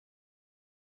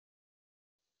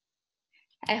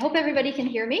I hope everybody can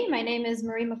hear me. My name is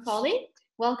Marie Macaulay.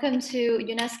 Welcome to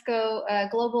UNESCO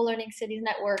Global Learning Cities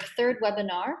Network third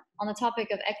webinar on the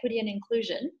topic of equity and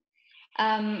inclusion.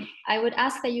 I would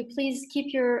ask that you please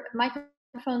keep your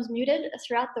microphones muted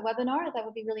throughout the webinar. That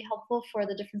would be really helpful for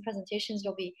the different presentations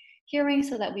you'll be hearing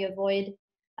so that we avoid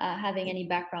having any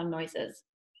background noises.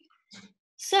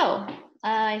 So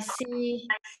I see,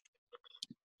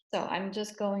 so I'm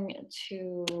just going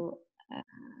to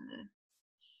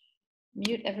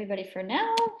mute everybody for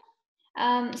now.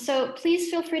 So please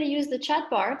feel free to use the chat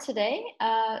bar today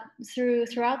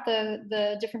throughout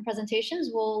the different presentations.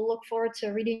 We'll look forward to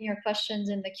reading your questions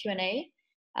in the Q&A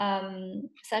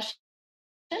session,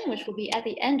 which will be at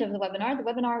the end of the webinar. The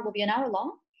webinar will be an hour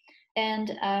long.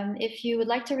 And if you would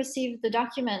like to receive the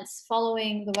documents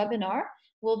following the webinar,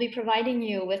 we'll be providing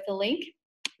you with a link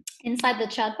inside the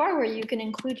chat bar where you can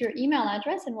include your email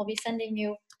address, and we'll be sending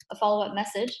you a follow-up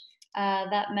message.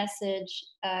 That message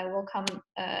will come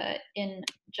in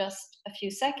just a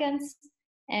few seconds,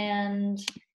 and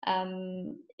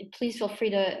please feel free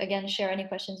to, again, share any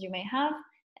questions you may have.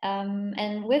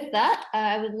 And with that,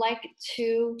 I would like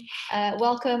to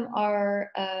welcome our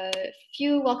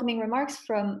few welcoming remarks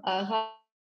from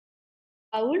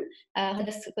Raoul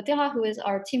Cotera, who is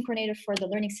our team coordinator for the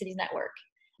Learning Cities Network.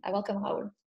 Welcome,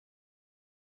 Raoul.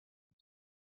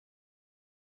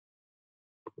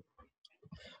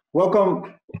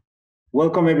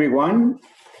 Welcome everyone.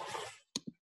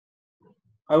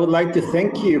 I would like to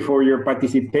thank you for your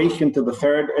participation to the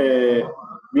third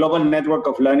Global Network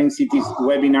of Learning Cities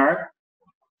webinar,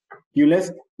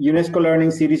 UNESCO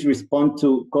Learning Cities Respond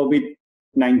to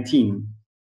COVID-19.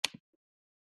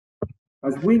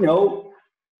 As we know,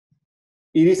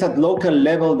 it is at local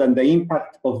level that the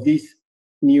impact of this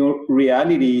new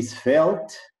reality is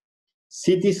felt.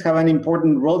 Cities have an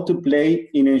important role to play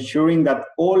in ensuring that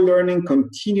all learning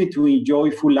continue to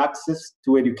enjoy full access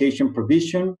to education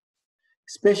provision,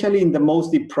 especially in the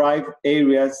most deprived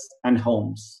areas and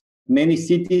homes. Many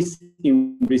cities,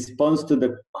 in response to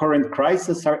the current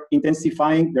crisis, are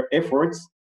intensifying their efforts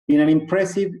in an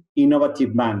impressive,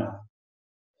 innovative manner.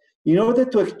 In order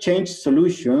to exchange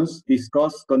solutions,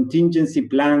 discuss contingency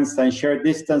plans, and share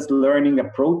distance learning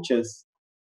approaches,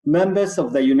 members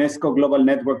of the UNESCO Global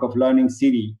Network of Learning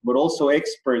City, but also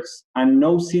experts and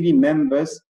no-city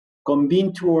members,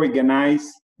 convene to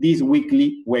organize these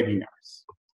weekly webinars.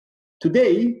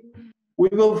 Today, we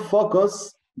will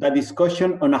focus the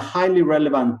discussion on a highly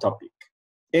relevant topic: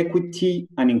 equity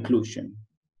and inclusion.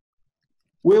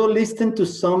 We will listen to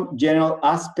some general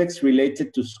aspects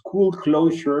related to school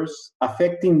closures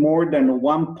affecting more than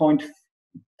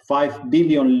 1.5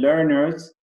 billion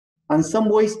learners, and some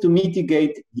ways to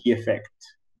mitigate the effect,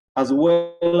 as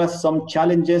well as some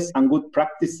challenges and good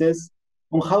practices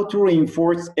on how to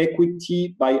reinforce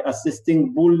equity by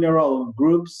assisting vulnerable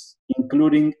groups,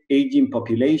 including aging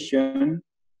population,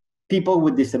 people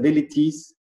with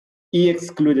disabilities,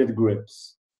 excluded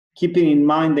groups, keeping in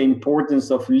mind the importance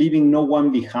of leaving no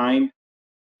one behind,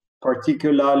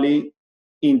 particularly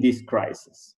in this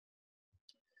crisis.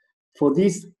 For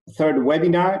this third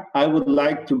webinar, I would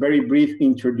like to very briefly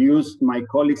introduce my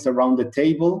colleagues around the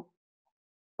table.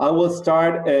 I will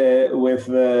start with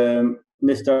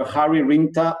Mr. Harri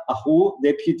Rinta-Aho,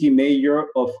 Deputy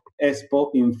Mayor of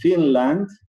Espoo in Finland.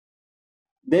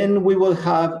 Then we will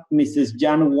have Mrs.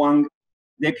 Jan Wang,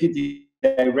 Deputy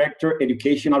Director,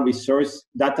 Educational Resource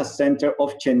Data Center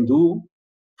of Chengdu,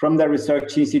 from the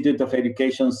Research Institute of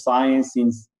Education Science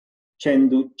in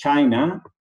Chengdu, China.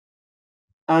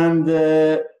 And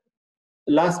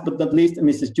last but not least,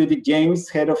 Mrs. Judith James,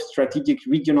 Head of Strategic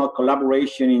Regional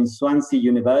Collaboration in Swansea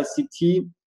University,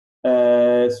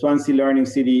 Swansea Learning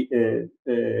City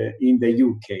in the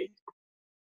UK.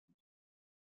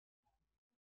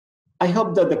 I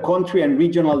hope that the country and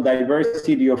regional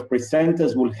diversity of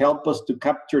presenters will help us to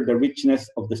capture the richness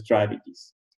of the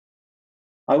strategies.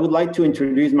 I would like to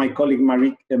introduce my colleague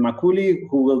Marie Macaulay,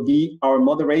 who will be our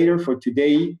moderator for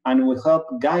today and will help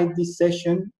guide this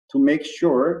session to make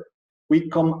sure we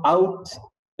come out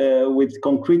with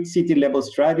concrete city-level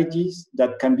strategies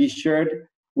that can be shared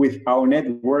with our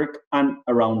network and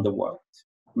around the world.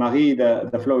 Marie,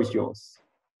 the floor is yours.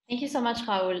 Thank you so much,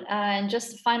 Raoul. And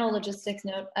just a final logistics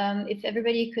note, if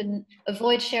everybody could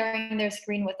avoid sharing their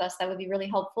screen with us, that would be really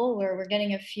helpful. We're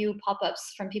getting a few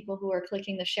pop-ups from people who are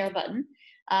clicking the share button.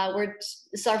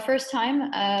 It's our first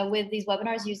time with these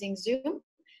webinars using Zoom.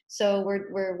 So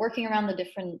we're working around the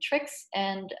different tricks,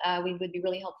 and we would be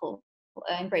really helpful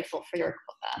and grateful for your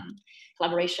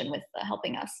collaboration with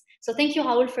helping us. So thank you,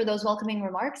 Raoul, for those welcoming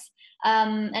remarks.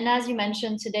 And as you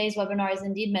mentioned, today's webinar is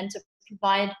indeed meant to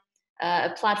provide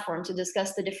a platform to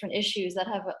discuss the different issues that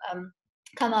have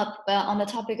come up on the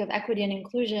topic of equity and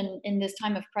inclusion in this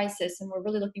time of crisis. And we're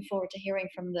really looking forward to hearing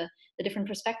from the different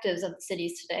perspectives of the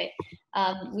cities today.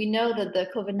 We know that the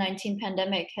COVID-19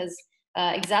 pandemic has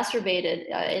exacerbated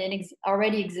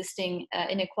already existing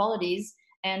inequalities.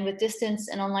 And with distance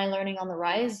and online learning on the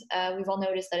rise, we've all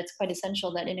noticed that it's quite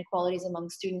essential that inequalities among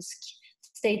students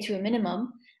stay to a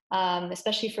minimum,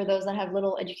 especially for those that have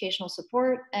little educational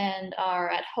support and are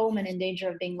at home and in danger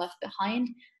of being left behind.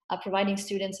 Providing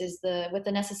students with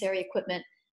the necessary equipment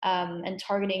and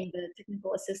targeting the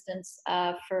technical assistance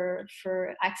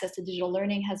for access to digital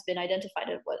learning has been identified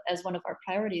as one of our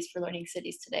priorities for Learning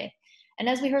Cities today. And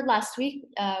as we heard last week,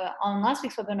 on last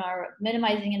week's webinar,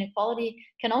 minimizing inequality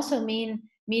can also mean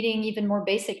meeting even more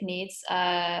basic needs,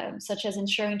 such as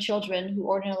ensuring children who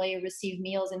ordinarily receive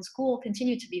meals in school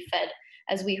continue to be fed,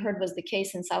 as we heard was the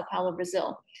case in Sao Paulo,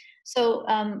 Brazil. So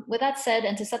with that said,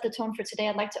 and to set the tone for today,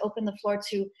 I'd like to open the floor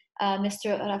to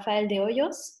Mr. Rafael de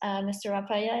Hoyos. Mr.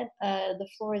 Rafael, the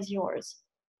floor is yours.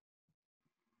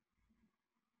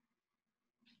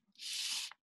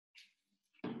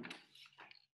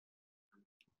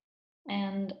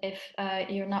 And if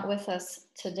you're not with us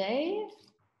today,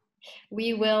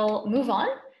 we will move on.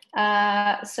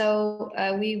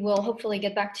 We will hopefully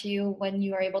get back to you when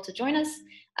you are able to join us.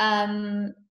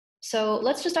 So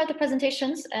let's just start the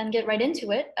presentations and get right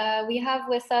into it. We have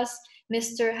with us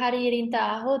Mr. Harri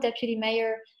Rinta-Aho, Deputy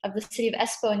Mayor of the city of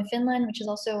Espoo in Finland, which is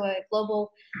also a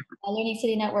global Learning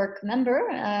City Network member.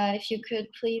 If you could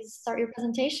please start your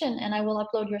presentation, and I will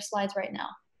upload your slides right now.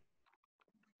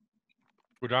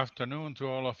 Good afternoon to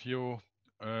all of you.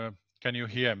 Can you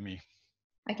hear me?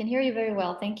 I can hear you very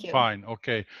well, thank you. Fine,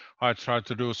 okay. I try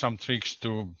to do some tricks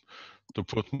to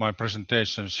put my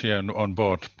presentations here on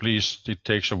board. Please, it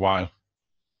takes a while.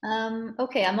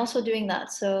 Okay, I'm also doing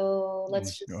that, so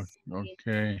let's just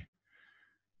okay.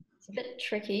 It's a bit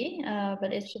tricky,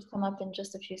 but it should come up in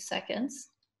just a few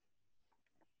seconds.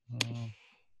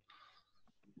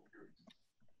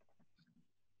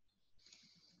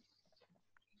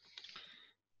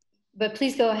 But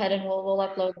please go ahead and we'll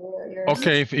upload your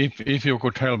Okay, if you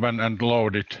could help and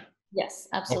load it. Yes,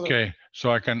 absolutely. Okay,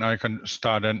 so I can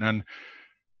start and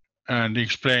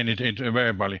explain it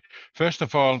verbally. First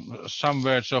of all, some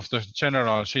words of the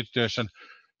general situation.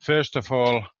 First of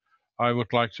all, I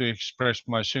would like to express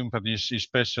my sympathies,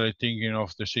 especially thinking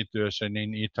of the situation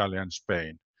in Italy and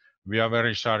Spain. We are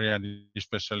very sorry, and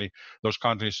especially those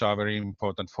countries are very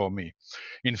important for me.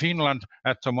 In Finland,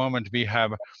 at the moment, we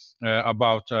have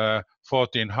about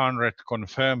 1,400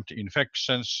 confirmed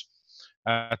infections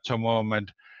at the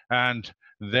moment. And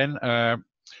then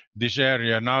this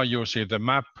area, now you see the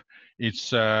map,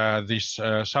 it's this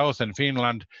southern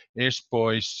Finland.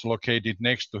 Espoo is located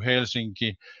next to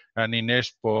Helsinki, and in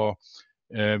Espoo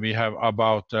we have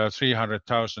about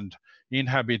 300,000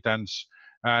 inhabitants,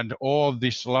 and all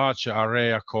this large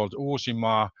area called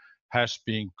Uusimaa has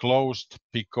been closed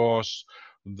because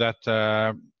that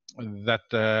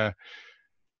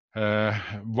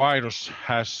virus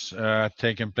has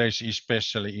taken place,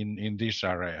 especially in this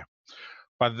area.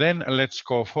 But then let's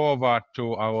go forward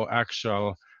to our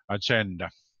actual agenda.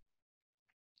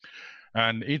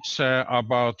 And it's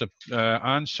about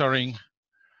answering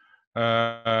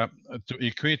to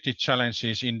equity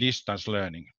challenges in distance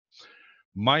learning.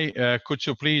 Could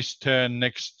you please turn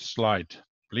next slide,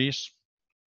 please?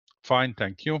 Fine,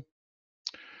 thank you.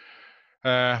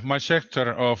 My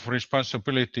sector of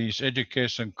responsibility is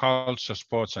education, culture,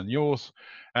 sports and youth,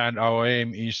 and our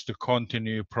aim is to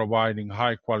continue providing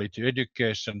high quality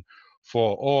education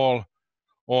for all,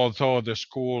 although the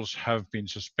schools have been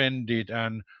suspended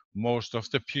and most of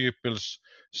the pupils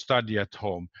study at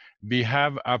home. We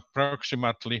have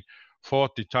approximately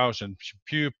 40,000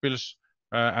 pupils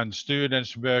and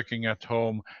students working at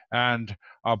home and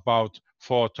about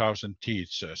 4,000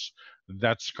 teachers.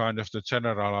 That's kind of the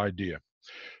general idea.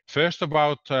 First,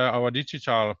 about our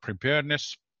digital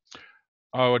preparedness.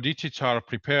 Our digital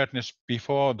preparedness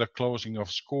before the closing of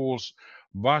schools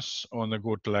was on a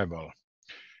good level.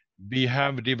 We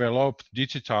have developed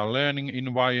digital learning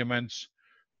environments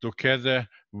together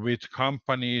with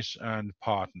companies and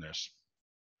partners.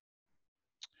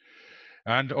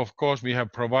 And of course, we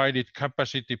have provided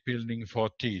capacity building for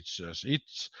teachers.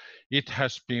 It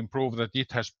has been proved that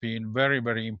it has been very,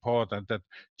 very important that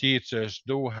teachers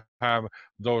do have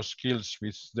those skills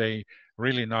which they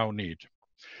really now need.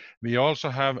 We also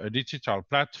have a digital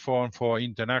platform for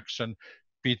interaction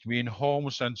between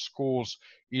homes and schools.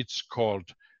 It's called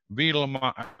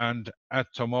Wilma, and at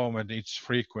the moment it's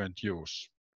frequent use.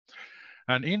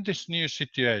 And in this new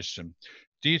situation,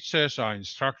 Teachers are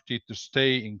instructed to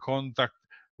stay in contact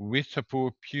with the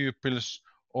pupils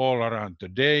all around the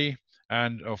day,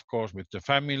 and of course with the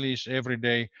families every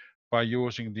day by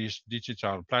using these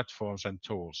digital platforms and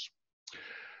tools.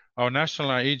 Our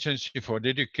National Agency for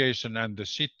Education and the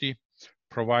city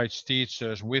provides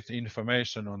teachers with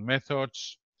information on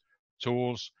methods,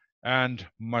 tools, and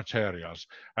materials.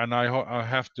 And I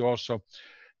have to also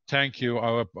thank you,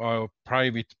 our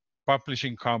private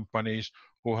publishing companies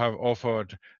who have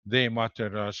offered their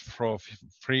materials for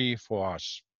free for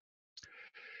us.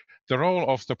 The role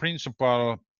of the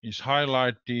principal is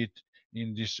highlighted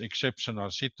in this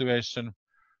exceptional situation.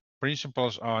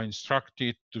 Principals are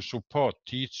instructed to support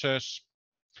teachers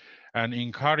and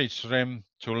encourage them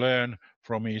to learn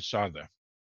from each other.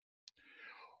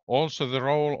 Also, the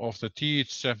role of the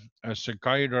teacher as a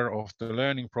guider of the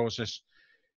learning process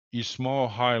is more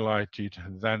highlighted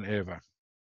than ever.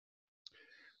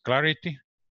 Clarity,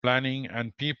 planning,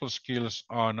 and people skills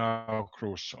are now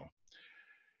crucial.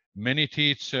 Many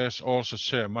teachers also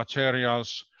share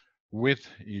materials with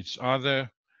each other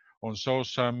on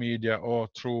social media or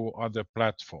through other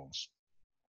platforms.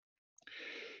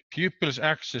 Pupils'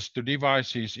 access to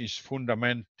devices is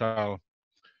fundamental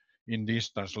in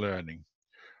distance learning.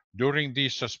 During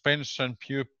this suspension,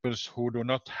 pupils who do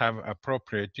not have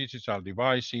appropriate digital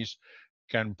devices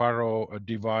can borrow a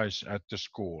device at the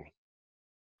school.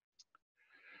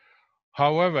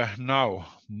 However, now,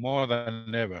 more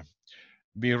than ever,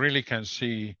 we really can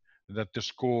see that the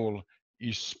school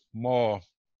is more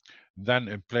than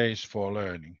a place for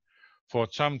learning. For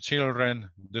some children,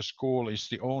 the school is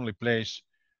the only place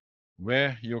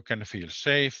where you can feel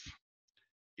safe,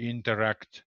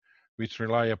 interact with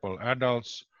reliable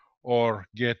adults, or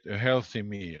get a healthy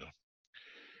meal.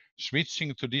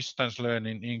 Switching to distance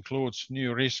learning includes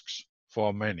new risks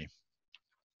for many.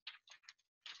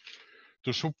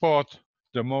 To support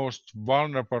the most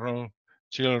vulnerable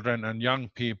children and young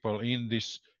people in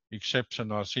this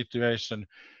exceptional situation,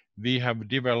 we have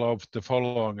developed the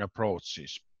following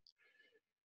approaches.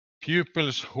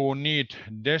 Pupils who need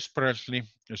desperately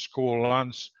a school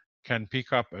lunch can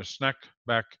pick up a snack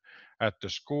bag at the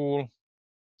school.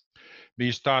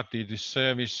 We started this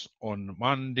service on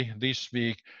Monday this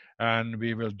week, and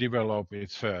we will develop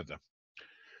it further.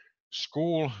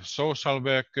 School social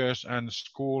workers and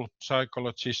school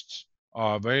psychologists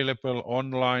are available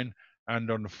online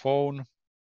and on phone.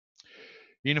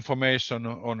 Information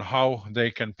on how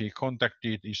they can be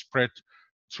contacted is spread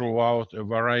throughout a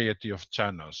variety of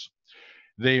channels.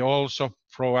 They also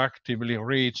proactively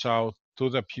reach out to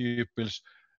the pupils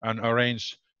and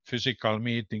arrange physical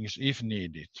meetings if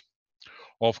needed.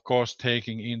 Of course,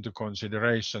 taking into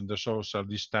consideration the social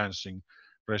distancing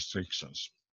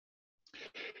restrictions.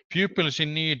 Pupils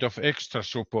in need of extra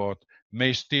support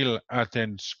may still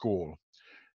attend school,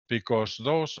 because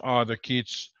those are the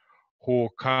kids who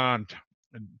can't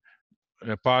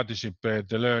participate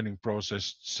the learning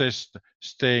process just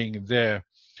staying there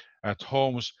at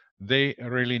homes. They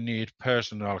really need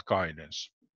personal guidance.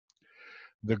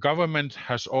 The government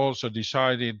has also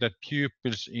decided that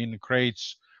pupils in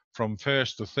grades from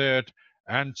 1st to 3rd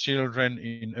and children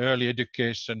in early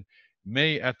education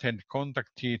may attend contact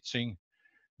teaching.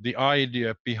 The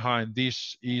idea behind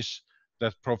this is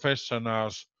that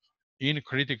professionals in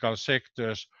critical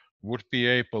sectors would be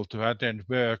able to attend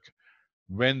work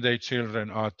when their children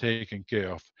are taken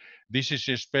care of. This is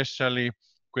especially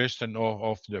question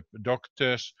of the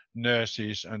doctors,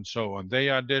 nurses, and so on. They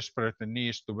are desperate and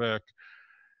need to work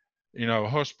in our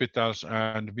hospitals,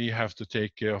 and we have to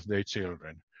take care of their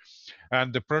children.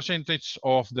 And the percentage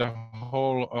of the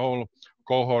whole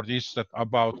cohort is that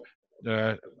about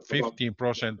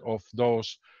 15% of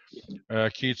those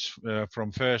kids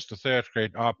from 1st to 3rd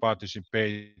grade are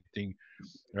participating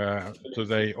to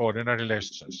the ordinary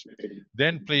lessons.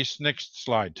 Then please, next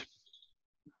slide.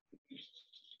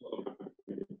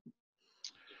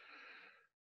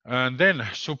 And then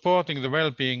supporting the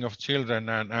well-being of children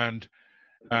and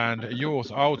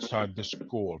youth outside the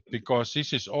school, because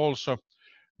this is also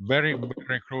very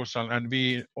crucial, and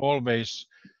we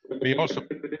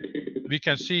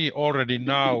can see already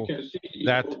now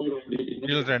that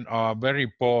children are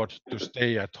very bored to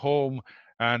stay at home,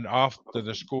 and after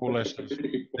the school lessons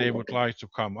they would like to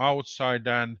come outside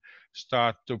and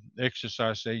start to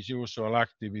exercise their usual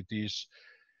activities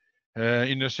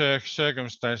in the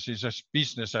circumstances as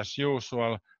business as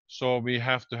usual. So we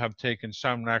have to have taken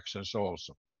some actions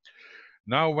also.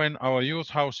 Now when our youth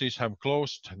houses have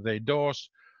closed their doors,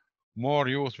 more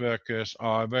youth workers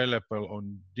are available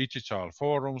on digital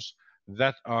forums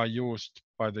that are used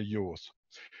by the youth.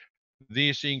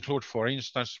 These include, for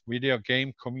instance, video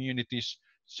game communities,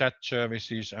 chat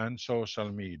services, and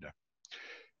social media.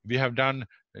 We have done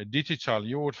digital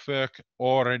youth work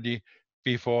already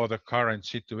before the current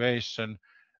situation,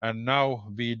 and now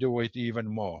we do it even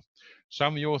more.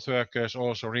 Some youth workers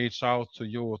also reach out to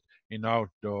youth in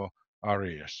outdoor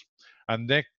areas. And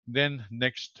then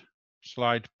next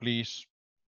slide, please.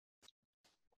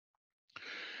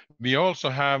 We also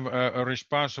have a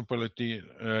responsibility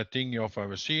thingy of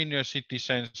our senior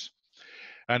citizens,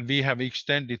 and we have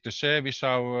extended the service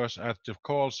hours at the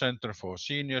call center for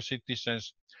senior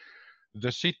citizens.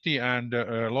 The city and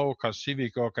local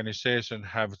civic organization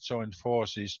have joined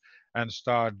forces and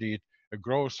started a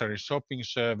grocery shopping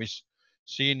service.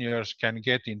 Seniors can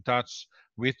get in touch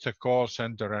with the call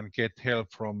center and get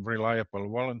help from reliable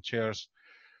volunteers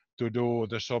to do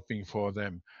the shopping for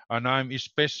them. And I'm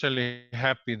especially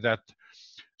happy that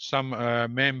some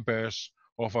members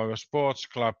of our sports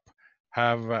club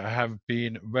have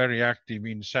been very active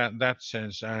in that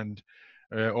sense and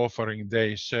offering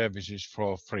their services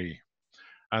for free.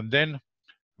 And then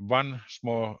one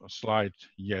small slide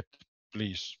yet,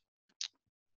 please.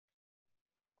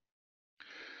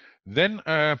 Then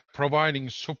providing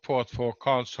support for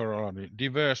culturally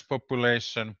diverse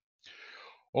population.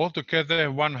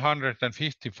 Altogether,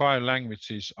 155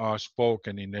 languages are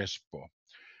spoken in Espoo.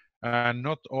 And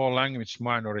not all language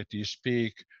minorities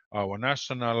speak our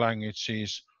national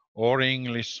languages or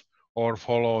English or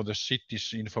follow the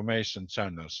city's information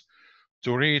channels.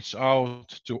 To reach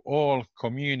out to all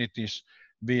communities,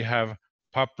 we have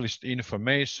published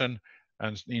information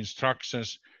and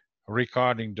instructions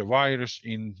regarding the virus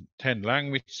in 10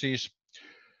 languages.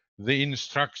 The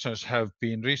instructions have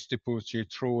been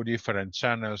distributed through different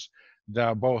channels. There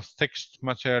are both text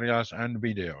materials and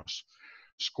videos.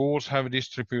 Schools have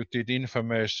distributed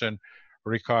information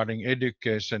regarding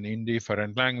education in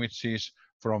different languages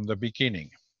from the beginning.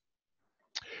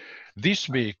 This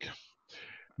week,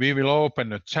 we will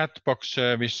open a chat box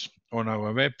service on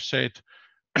our website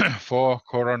for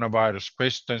coronavirus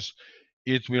questions.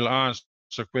 It will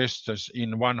answer questions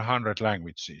in 100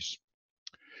 languages.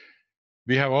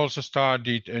 We have also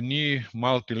started a new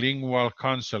multilingual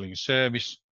counseling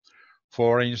service.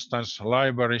 For instance,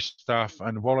 library staff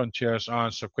and volunteers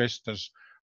answer questions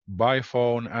by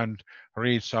phone and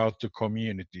reach out to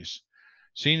communities.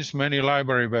 Since many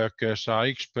library workers are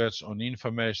experts on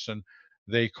information,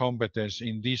 their competence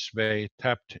in this way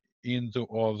tapped into,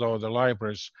 although the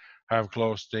libraries have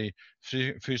closed the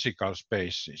physical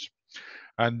spaces.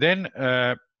 And then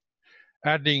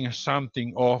adding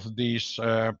something of these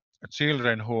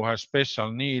children who have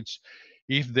special needs,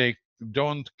 if they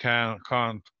can't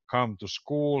come to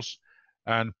schools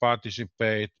and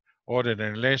participate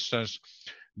ordinary lessons,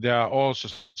 there are also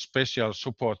special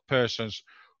support persons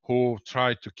who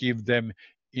try to give them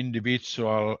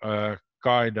individual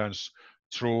guidance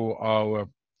through our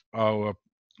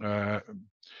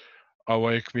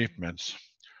equipments.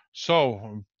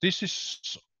 So this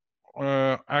is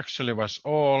actually was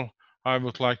all. I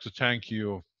would like to thank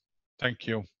you. Thank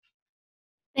you.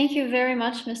 Thank you very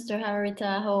much, Mr.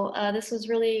 Haritaho. This was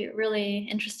really, really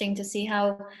interesting to see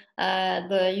how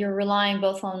you're relying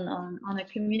both on a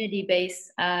community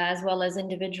base as well as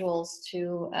individuals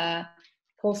to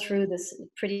pull through this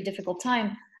pretty difficult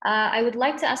time. I would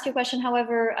like to ask you a question.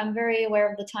 However, I'm very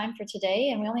aware of the time for today,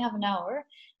 and we only have an hour.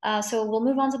 So we'll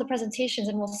move on to the presentations,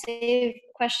 and we'll save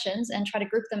questions and try to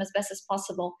group them as best as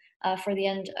possible for the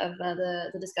end of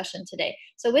the discussion today.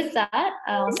 So with that,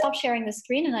 I'll stop sharing the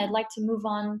screen, and I'd like to move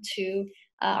on to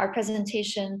our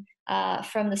presentation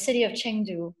from the city of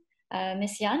Chengdu.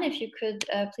 Ms. Yan, if you could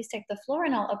please take the floor,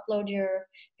 and I'll upload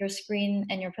your screen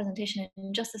and your presentation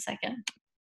in just a second.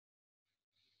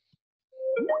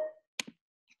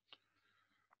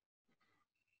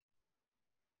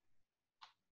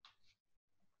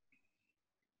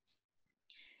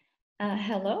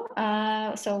 Hello.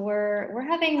 So we're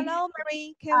having. Hello,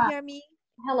 Marie. Can you hear me?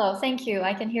 Hello. Thank you.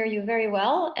 I can hear you very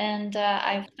well, and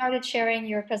I've started sharing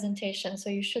your presentation, so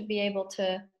you should be able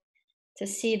to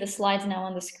see the slides now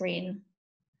on the screen.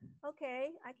 Okay,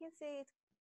 I can see it.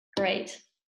 Great.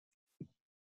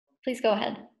 Please go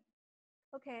ahead.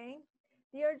 Okay.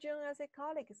 Dear GNLC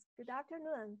colleagues, good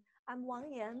afternoon. I'm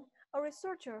Wang Yan, a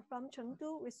researcher from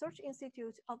Chengdu Research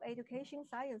Institute of Education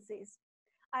Sciences.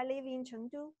 I live in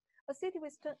Chengdu, a city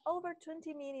with over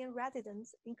 20 million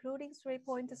residents, including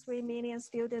 3.3 million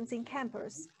students in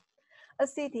campus. A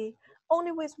city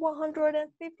only with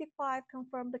 155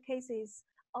 confirmed cases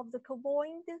of the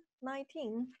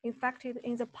COVID-19 infected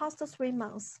in the past 3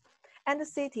 months, and a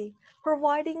city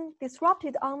providing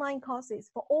disrupted online courses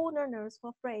for all learners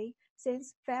for free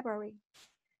since February.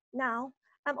 Now,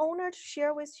 I'm honored to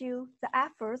share with you the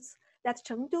efforts that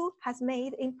Chengdu has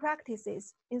made in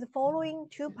practices in the following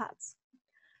two parts.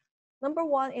 Number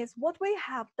one is what we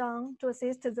have done to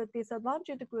assist the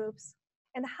disadvantaged groups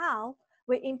and how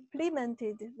we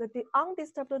implemented the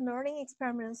undisturbed learning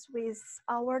experiments with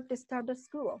our disturbed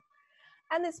school,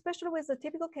 and especially with the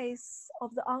typical case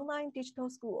of the online digital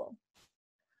school.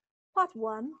 Part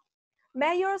one,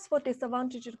 measures for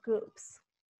disadvantaged groups.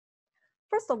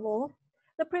 First of all,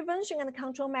 the prevention and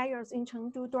control measures in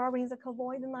Chengdu during the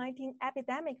COVID-19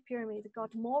 epidemic period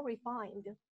got more refined.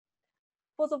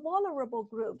 For the vulnerable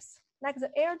groups, like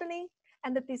the elderly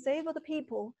and the disabled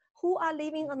people who are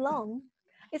living alone,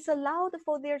 it's allowed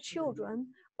for their children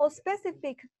or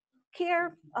specific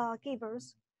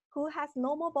caregivers who has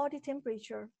normal body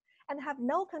temperature and have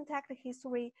no contact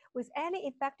history with any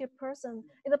infected person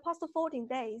in the past 14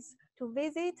 days to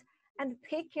visit and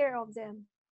take care of them.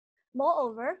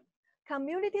 Moreover,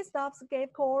 community staffs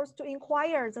gave calls to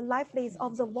inquire the livelihoods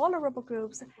of the vulnerable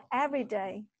groups every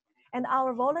day, and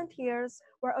our volunteers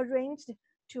were arranged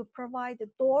to provide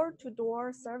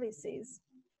door-to-door services.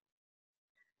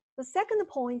 The second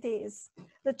point is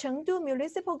the Chengdu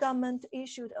municipal government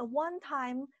issued a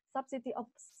one-time subsidy of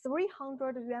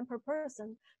 300 yuan per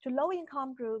person to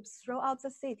low-income groups throughout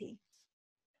the city.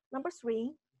 Number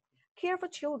three, care for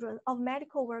children of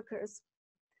medical workers.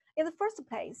 In the first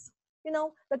place,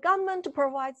 the government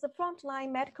provides the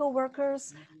frontline medical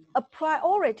workers a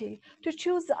priority to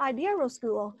choose the ideal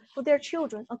school for their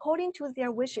children according to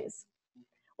their wishes.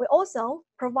 We also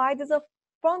provide the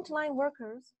frontline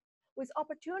workers with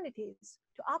opportunities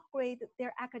to upgrade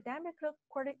their academic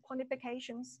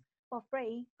qualifications for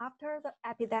free after the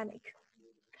epidemic.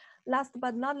 Last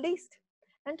but not least,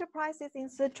 enterprises in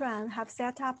Sichuan have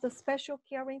set up the special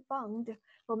caring fund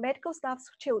for medical staff's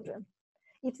children.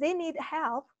 If they need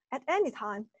help at any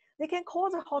time, they can call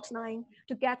the hotline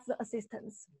to get the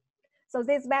assistance. So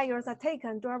these measures are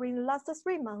taken during the last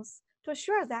 3 months to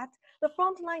ensure that the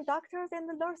frontline doctors and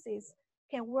the nurses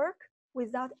can work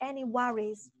without any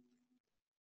worries.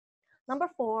 Number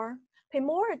four, pay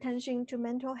more attention to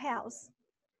mental health.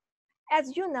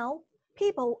 As you know,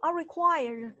 people are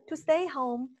required to stay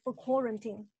home for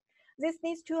quarantine. This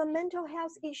leads to a mental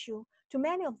health issue to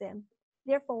many of them.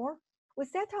 Therefore, we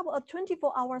set up a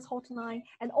 24-hour hotline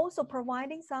and also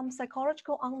providing some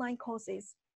psychological online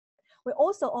courses. We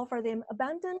also offer them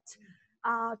abundant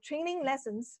training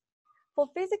lessons. For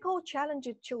physical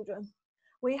challenged children,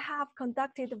 we have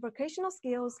conducted vocational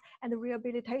skills and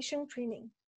rehabilitation training.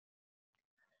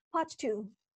 Part two,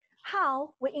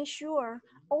 how we ensure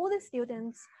all the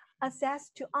students access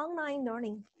to online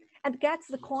learning and get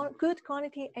the good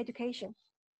quality education.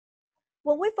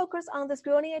 When we focus on the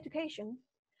schooling education,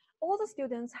 all the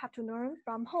students have to learn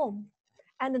from home,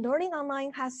 and the learning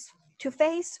online has to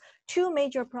face two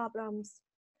major problems.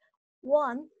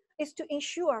 One is to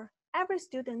ensure every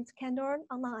student can learn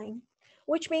online,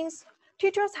 which means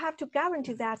teachers have to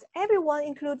guarantee that everyone,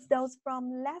 includes those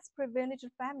from less privileged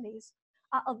families,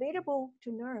 are available to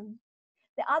learn.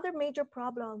 The other major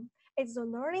problem is the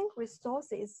learning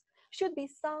resources should be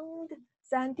sound,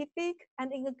 scientific,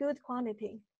 and in a good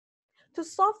quality. To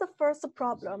solve the first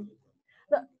problem,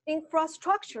 the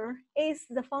infrastructure is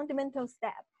the fundamental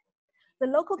step. The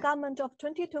local government of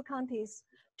 22 counties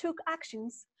took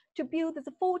actions to build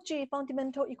the 4G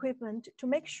fundamental equipment to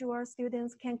make sure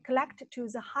students can connect to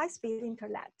the high-speed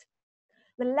internet.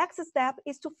 The next step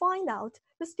is to find out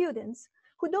the students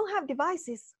who don't have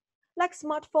devices like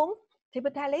smartphone, table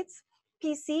tablets,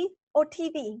 PC, or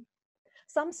TV.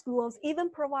 Some schools even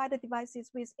provide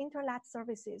devices with internet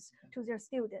services to their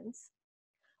students.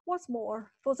 What's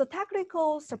more, for the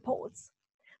technical supports,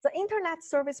 the internet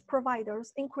service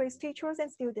providers increase teachers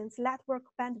and students' network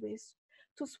bandwidth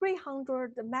to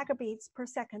 300 megabits per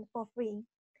second for free,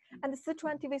 and the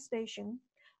Sichuan TV station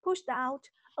pushed out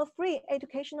a free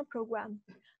educational program,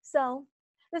 so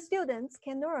the students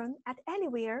can learn at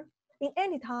anywhere, in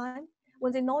any time,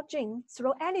 when they log in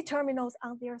through any terminals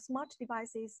on their smart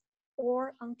devices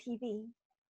or on TV.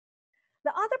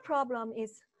 The other problem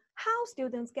is how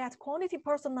students get quality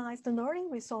personalized learning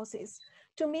resources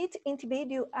to meet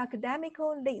individual academic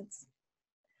needs.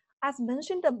 As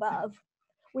mentioned above,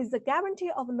 with the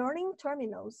guarantee of learning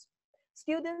terminals,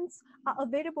 students are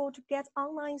available to get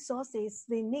online sources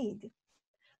they need.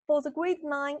 For the grade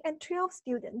 9 and 12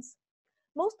 students,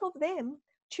 most of them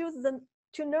choose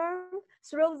to learn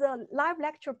through the live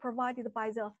lecture provided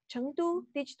by the Chengdu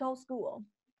Digital School.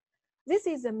 This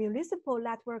is a municipal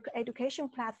network education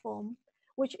platform,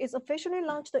 which is officially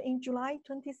launched in July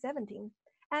 2017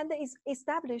 and is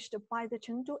established by the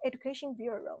Chengdu Education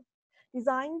Bureau,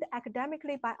 designed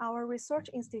academically by our research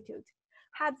institute,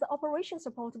 had the operation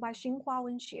support by Xinhua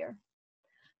Wenxie,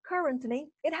 Currently,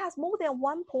 it has more than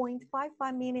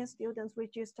 1.55 million students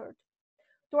registered.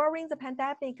 During the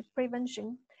pandemic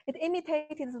prevention, it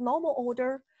imitated the normal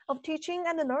order of teaching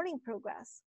and learning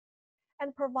progress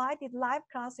and provided live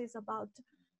classes about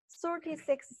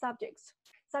 36 subjects,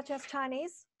 such as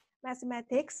Chinese,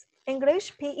 mathematics,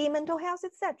 English, PE, mental health,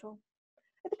 etc.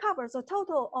 It covers a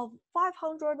total of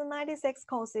 596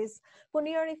 courses for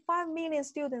nearly 5 million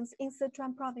students in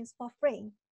Sichuan province for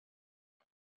free.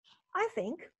 I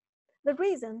think the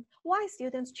reason why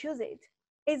students choose it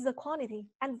is the quality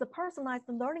and the personalized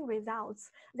learning results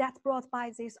that's brought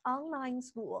by this online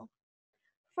school.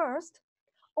 First,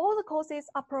 all the courses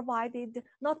are provided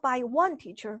not by one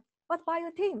teacher, but by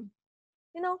a team.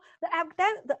 You know, the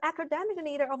academic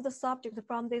leader of the subject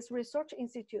from this research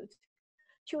institute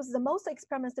choose the most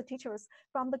experienced teachers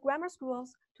from the grammar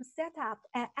schools to set up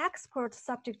an expert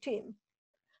subject team.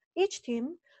 Each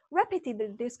team repeatedly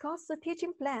discusses the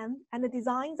teaching plan and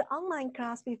designs the online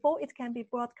class before it can be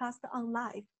broadcast on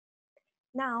live.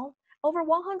 Now, over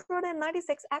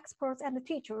 196 experts and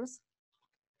teachers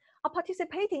are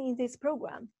participating in this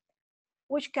program,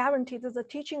 which guarantees the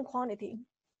teaching quality.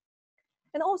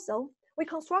 And also, we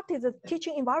constructed the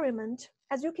teaching environment,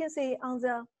 as you can see on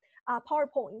the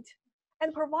PowerPoint,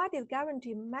 and provided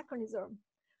guarantee mechanism.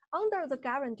 Under the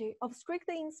guarantee of strict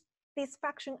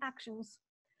inspection actions,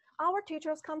 our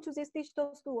teachers come to this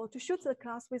digital school to shoot the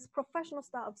class with professional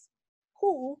staffs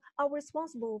who are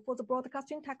responsible for the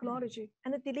broadcasting technology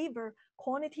and deliver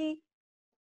quality.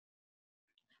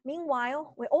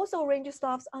 Meanwhile, we also arrange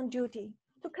staffs on duty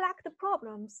to collect the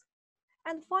problems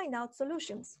and find out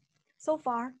solutions. So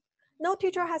far, no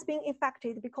teacher has been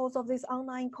infected because of this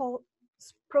online course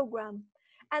program,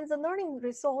 and the learning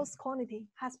resource quality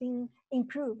has been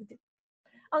improved.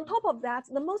 On top of that,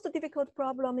 the most difficult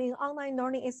problem in online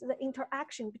learning is the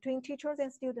interaction between teachers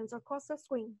and students across the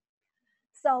screen.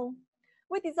 So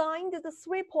we designed the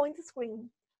 3-point screen,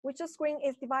 which the screen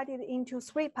is divided into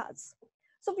 3 parts.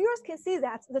 So viewers can see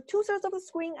that the 2/3 of the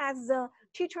screen as the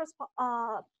teacher's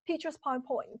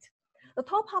PowerPoint. The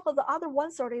top half of the other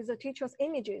 1/3 is the teacher's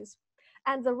images,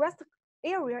 and the rest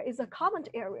area is a comment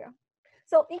area.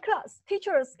 So in class,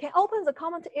 teachers can open the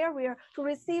comment area to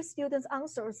receive students'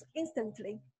 answers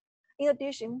instantly. In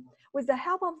addition, with the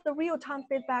help of the real-time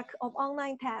feedback of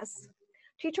online tests,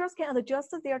 teachers can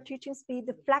adjust their teaching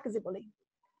speed flexibly.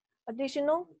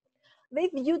 Additionally, we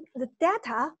viewed the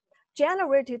data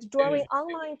generated during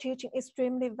online teaching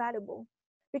extremely valuable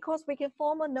because we can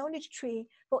form a knowledge tree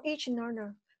for each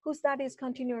learner who studies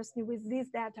continuously with this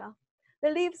data. The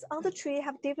leaves on the tree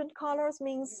have different colors,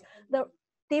 means the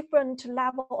different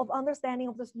level of understanding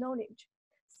of this knowledge.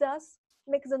 Thus,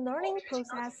 make the learning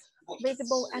process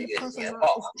visible and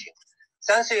personalized.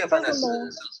 Furthermore,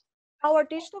 our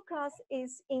digital class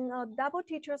is in a double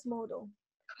teachers model.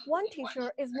 One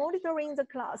teacher is monitoring the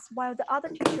class while the other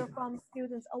teacher from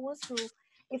students' own school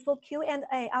is for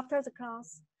Q&A after the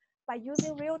class by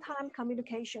using real-time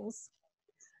communications.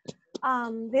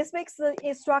 This makes the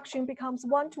instruction becomes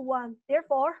one-to-one,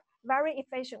 therefore very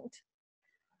efficient.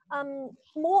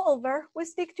 Moreover, we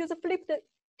stick to the flipped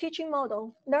teaching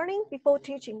model, learning before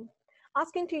teaching,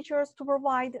 asking teachers to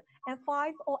provide a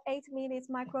 5 or 8 minutes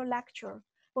micro lecture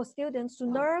for students to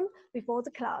learn before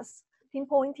the class,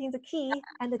 pinpointing the key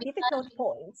and the difficult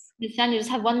points. Ms. Yan, you just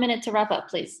have 1 minute to wrap up,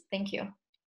 please. Thank you.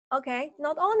 Okay,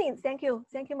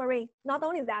 thank you, Marie. Not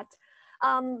only that,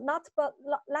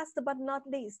 last but not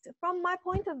least, from my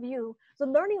point of view, the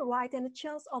learning right and the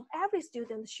chance of every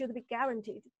student should be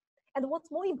guaranteed. And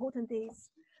what's more important is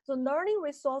the learning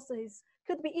resources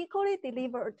could be equally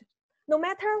delivered, no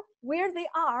matter where they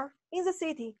are in the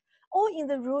city or in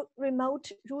the remote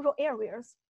rural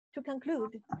areas. To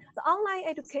conclude, the online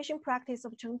education practice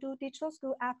of Chengdu Digital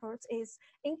School efforts is,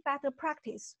 in fact, a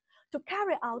practice to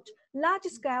carry out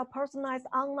large-scale personalized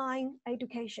online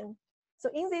education. So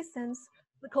in this sense,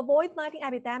 the COVID-19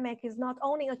 epidemic is not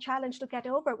only a challenge to get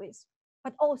over with,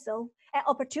 but also an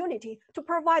opportunity to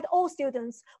provide all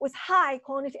students with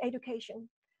high-quality education.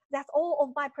 That's all of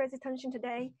my presentation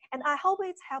today, and I hope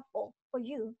it's helpful for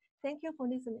you. Thank you for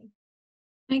listening.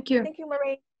 Thank you. Thank you,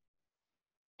 Marie.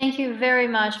 Thank you very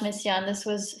much, Ms. Yan. This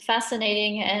was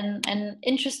fascinating and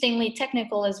interestingly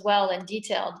technical as well and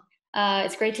detailed.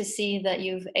 It's great to see that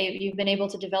you've been able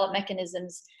to develop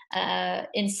mechanisms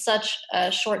in such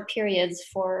short periods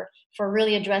for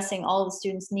really addressing all the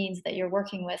students' needs that you're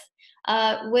working with.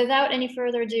 Without any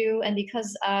further ado, and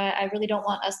because I really don't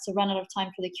want us to run out of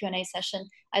time for the Q&A session,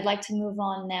 I'd like to move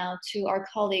on now to our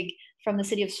colleague from the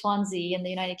city of Swansea in the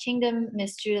United Kingdom,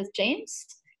 Ms. Judith James.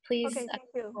 Please. Okay, thank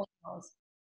you.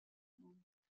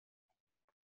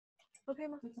 Okay,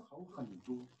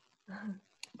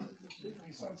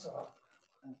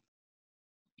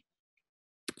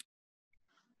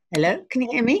 Hello, can you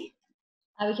hear me?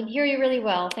 We can hear you really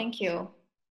well, thank you.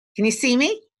 Can you see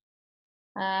me?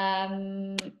 Let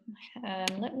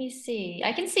me see.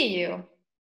 I can see you.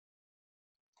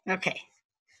 Okay,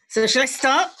 so shall I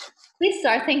start? Please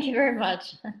start, thank you very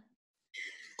much.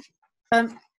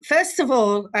 First of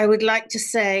all, I would like to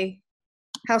say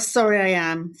how sorry I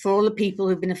am for all the people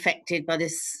who've been affected by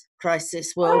this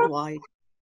crisis worldwide.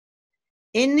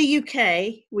 In the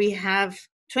UK, we have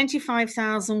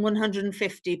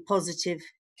 25,150 positive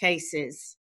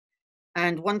cases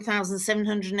and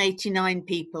 1,789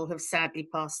 people have sadly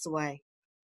passed away.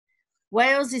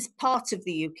 Wales is part of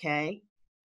the UK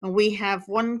and we have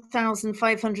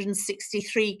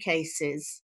 1,563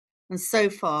 cases, and so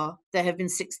far there have been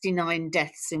 69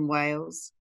 deaths in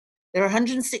Wales. There are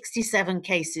 167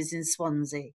 cases in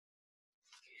Swansea.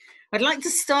 I'd like to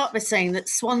start by saying that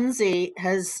Swansea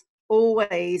has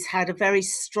always had a very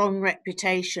strong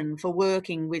reputation for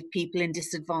working with people in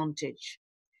disadvantage.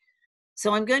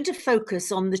 So I'm going to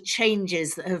focus on the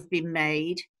changes that have been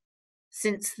made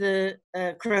since the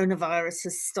coronavirus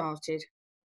has started.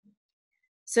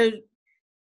 So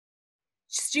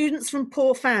students from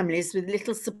poor families with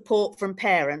little support from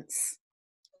parents,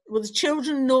 with the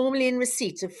children normally in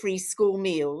receipt of free school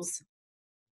meals,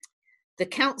 the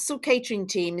council catering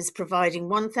team is providing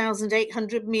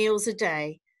 1,800 meals a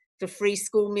day for free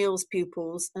school meals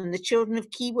pupils and the children of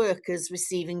key workers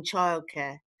receiving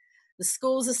childcare. The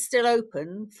schools are still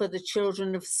open for the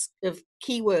children of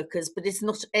key workers, but it's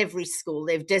not every school.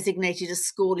 They've designated a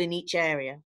school in each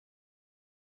area.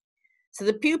 So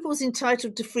the pupils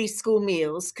entitled to free school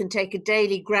meals can take a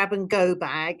daily grab and go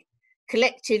bag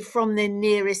collected from their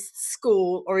nearest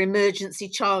school or emergency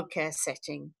childcare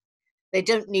setting. They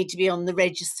don't need to be on the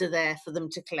register there for them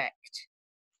to collect.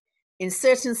 In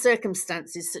certain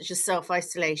circumstances, such as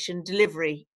self-isolation,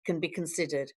 delivery can be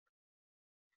considered.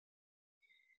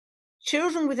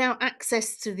 Children without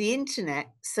access to the internet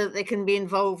so that they can be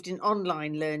involved in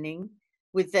online learning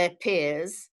with their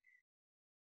peers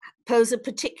pose a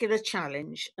particular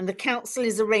challenge, and the council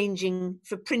is arranging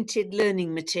for printed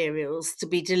learning materials to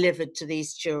be delivered to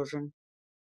these children.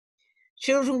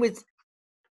 Children with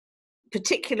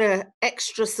particular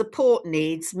extra support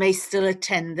needs may still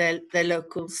attend their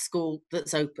local school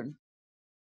that's open.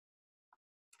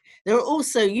 There are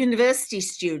also university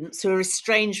students who are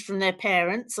estranged from their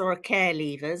parents or are care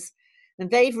leavers,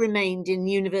 and they've remained in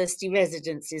university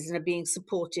residences and are being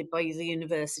supported by the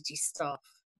university staff.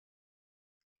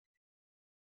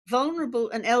 Vulnerable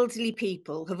and elderly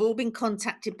people have all been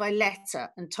contacted by letter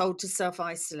and told to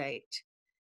self-isolate.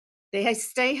 They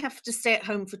have to stay at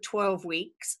home for 12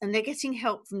 weeks, and they're getting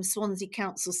help from Swansea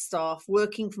Council staff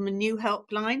working from a new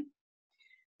helpline.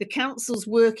 The council's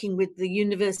working with the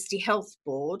University Health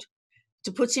Board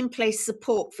to put in place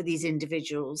support for these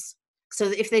individuals so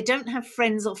that if they don't have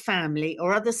friends or family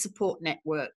or other support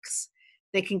networks,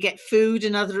 they can get food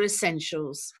and other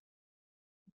essentials.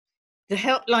 The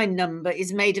helpline number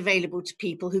is made available to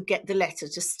people who get the letter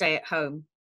to stay at home.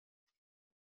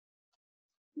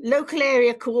 Local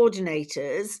area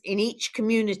coordinators in each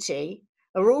community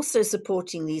are also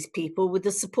supporting these people with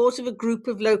the support of a group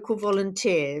of local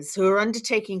volunteers who are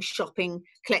undertaking shopping,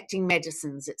 collecting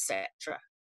medicines, etc.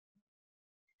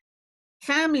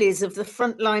 Families of the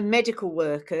frontline medical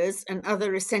workers and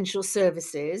other essential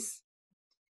services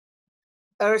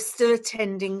are still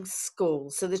attending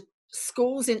schools. So the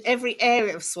schools in every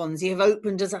area of Swansea have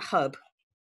opened as a hub.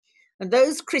 And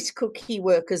those critical key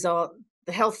workers are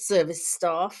the health service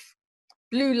staff,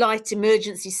 blue light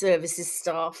emergency services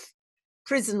staff,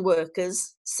 prison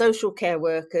workers, social care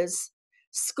workers,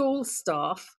 school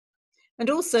staff, and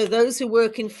also those who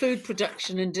work in food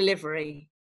production and delivery.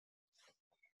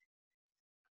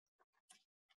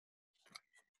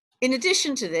 In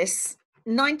addition to this,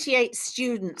 98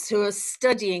 students who are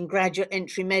studying graduate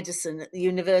entry medicine at the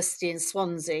university in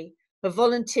Swansea have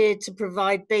volunteered to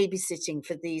provide babysitting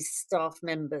for these staff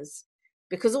members.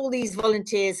 Because all these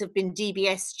volunteers have been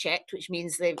DBS checked, which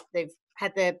means they've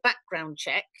had their background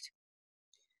checked,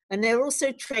 and they're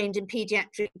also trained in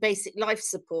paediatric basic life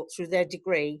support through their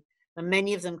degree, and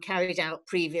many of them carried out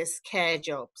previous care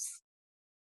jobs.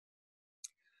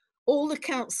 All the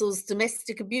council's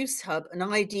domestic abuse hub and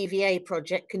IDVA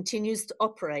project continues to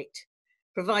operate,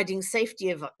 providing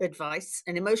safety advice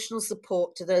and emotional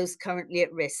support to those currently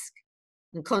at risk,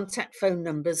 and contact phone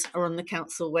numbers are on the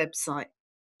council website.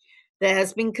 There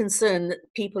has been concern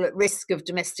that people at risk of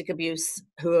domestic abuse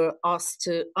who are asked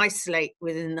to isolate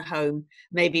within the home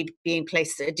may be being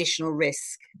placed at additional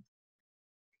risk.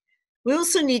 We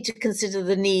also need to consider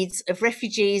the needs of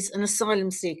refugees and asylum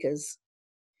seekers.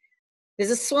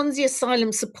 There's a Swansea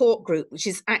Asylum Support Group which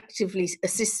is actively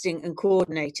assisting and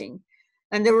coordinating,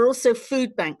 and there are also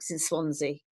food banks in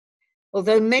Swansea,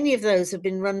 although many of those have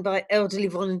been run by elderly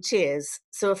volunteers,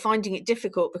 so are finding it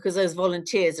difficult because those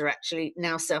volunteers are actually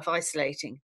now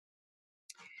self-isolating.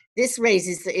 This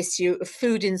raises the issue of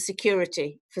food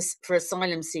insecurity for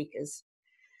asylum seekers.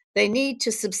 They need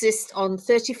to subsist on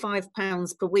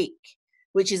 £35 per week,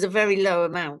 which is a very low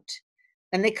amount,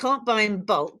 and they can't buy in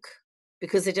bulk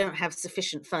because they don't have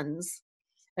sufficient funds,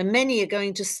 and many are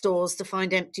going to stores to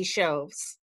find empty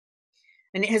shelves.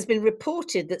 And it has been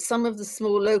reported that some of the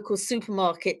small local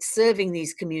supermarkets serving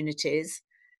these communities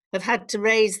have had to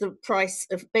raise the price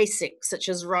of basics such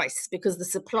as rice because the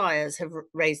suppliers have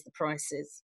raised the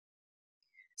prices.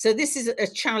 So this is a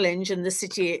challenge, and the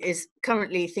city is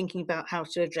currently thinking about how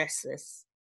to address this.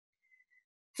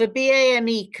 For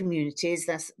BAME communities,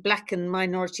 that's Black and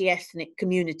minority ethnic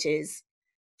communities,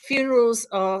 funerals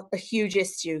are a huge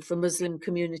issue for Muslim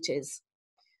communities.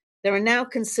 There are now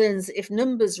concerns that if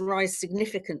numbers rise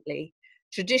significantly,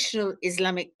 traditional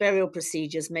Islamic burial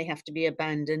procedures may have to be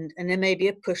abandoned, and there may be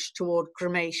a push toward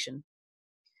cremation.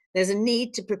 There's a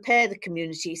need to prepare the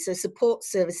community, so support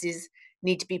services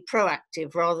need to be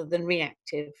proactive rather than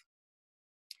reactive.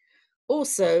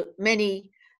 Also,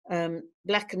 many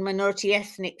Black and minority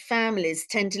ethnic families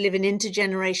tend to live in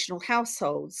intergenerational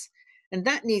households, and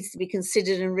that needs to be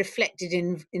considered and reflected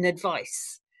in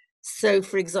advice. So,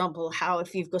 for example, how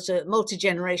if you've got a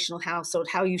multi-generational household,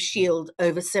 how you shield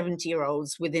over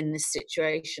 70-year-olds within this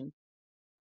situation.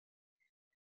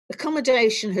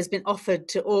 Accommodation has been offered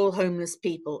to all homeless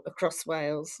people across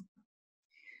Wales.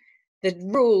 The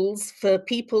rules for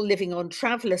people living on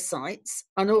traveller sites,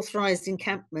 unauthorised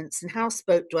encampments and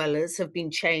houseboat dwellers have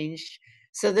been changed,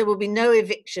 so there will be no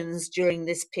evictions during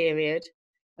this period,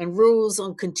 and rules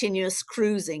on continuous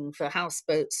cruising for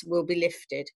houseboats will be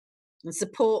lifted, and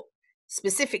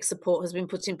specific support has been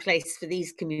put in place for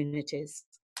these communities.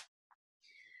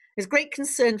 There's great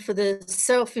concern for the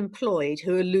self-employed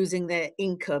who are losing their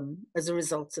income as a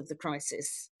result of the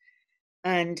crisis,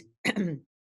 and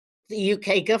the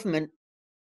UK government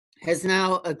has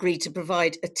now agreed to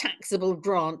provide a taxable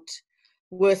grant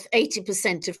worth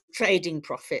 80% of trading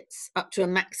profits, up to a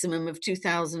maximum of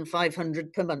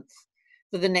 £2,500 per month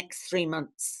for the next 3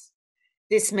 months.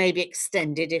 This may be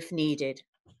extended if needed.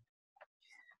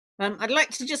 I'd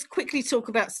like to just quickly talk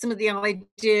about some of the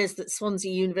ideas that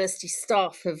Swansea University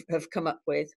staff have come up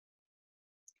with.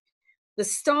 The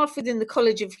staff within the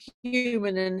College of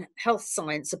Human and Health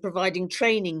Science are providing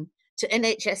training to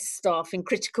NHS staff in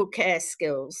critical care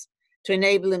skills to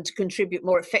enable them to contribute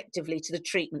more effectively to the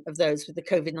treatment of those with the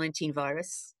COVID-19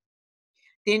 virus.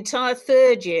 The entire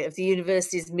third year of the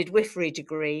university's midwifery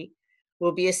degree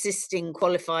will be assisting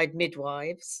qualified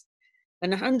midwives,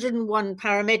 and 101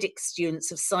 paramedic students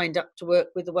have signed up to work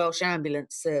with the Welsh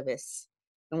Ambulance Service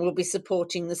and will be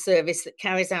supporting the service that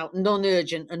carries out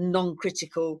non-urgent and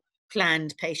non-critical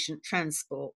planned patient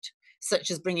transport,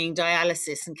 such as bringing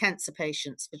dialysis and cancer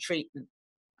patients for treatment.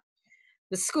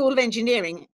 The School of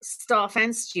Engineering staff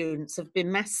and students have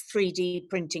been mass 3D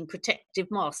printing protective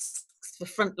masks for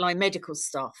frontline medical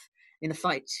staff in the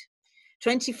fight.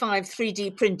 25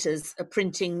 3D printers are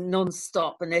printing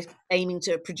non-stop, and they're aiming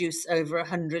to produce over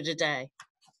 100 a day.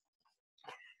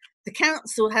 The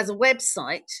council has a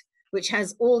website which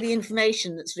has all the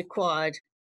information that's required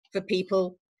for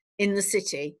people in the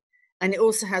city, and it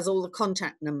also has all the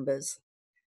contact numbers.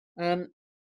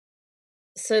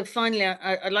 So finally,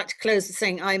 I'd like to close with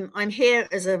saying I'm here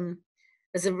as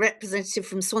a representative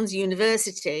from Swansea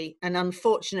University, and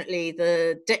unfortunately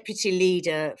the deputy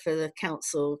leader for the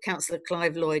council, Councillor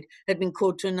Clive Lloyd, had been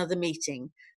called to another meeting.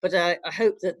 But I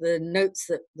hope that the notes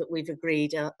that we've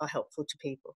agreed are helpful to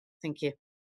people. Thank you.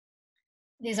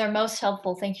 These are most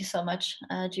helpful. Thank you so much,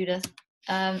 Judith.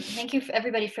 Thank you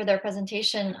everybody for their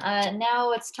presentation.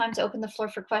 Now it's time to open the floor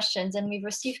for questions, and we've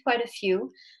received quite a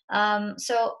few.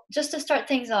 So just to start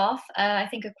things off, I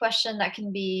think a question that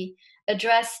can be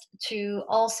addressed to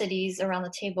all cities around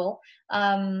the table.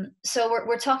 So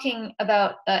we're talking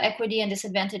about equity and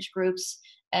disadvantaged groups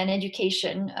and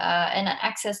education and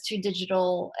access to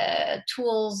digital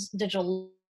tools,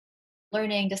 digital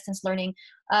learning, distance learning.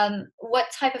 What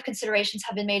type of considerations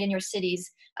have been made in your cities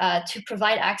to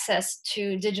provide access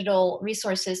to digital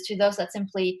resources to those that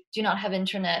simply do not have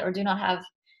internet or do not have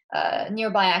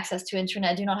nearby access to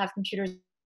internet, do not have computers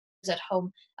at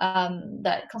home,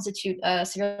 that constitute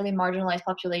severely marginalized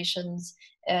populations?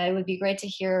 It would be great to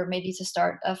hear, maybe to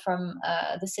start from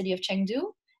the city of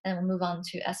Chengdu, and we'll move on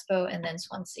to Espoo and then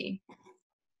Swansea.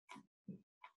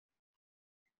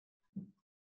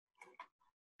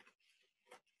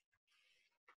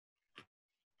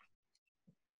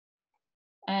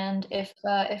 And if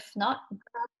not,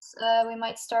 perhaps we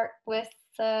might start with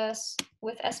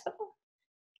Espo.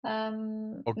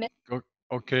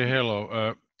 Okay,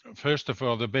 hello. First of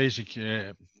all, the basic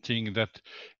thing that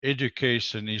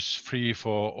education is free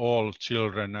for all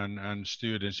children and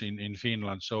students in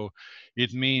Finland. So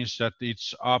it means that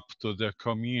it's up to the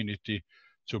community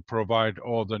to provide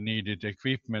all the needed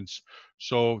equipments.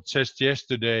 So just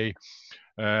yesterday,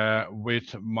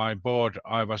 with my board,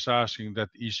 I was asking that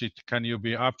can you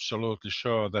be absolutely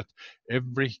sure that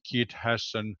every kid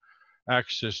has an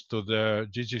access to the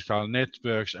digital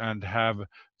networks and have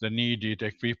the needed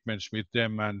equipments with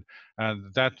them,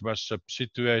 and that was a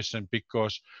situation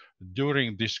because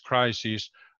during this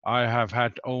crisis I have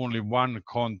had only one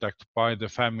contact by the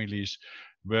families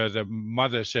where the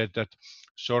mother said that,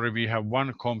 sorry, we have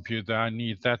one computer, I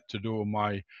need that to do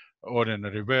my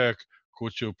ordinary work,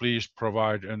 could you please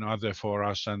provide another for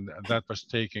us? And that was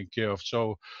taken care of.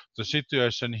 So the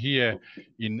situation here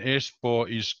in Espoo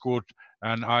is good,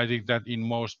 and I think that in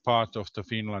most part of the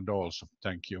Finland also.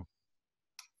 Thank you.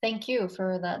 Thank you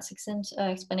for that succinct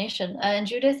explanation. And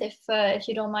Judith, if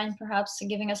you don't mind perhaps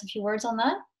giving us a few words on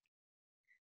that.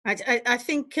 I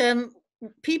think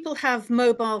people have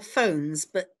mobile phones,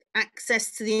 but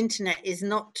access to the internet is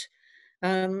not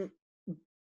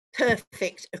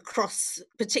perfect across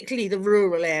particularly the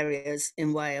rural areas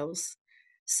in Wales.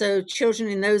 So children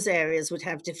in those areas would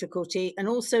have difficulty, and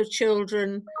also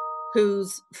children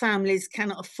whose families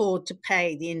cannot afford to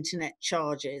pay the internet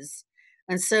charges.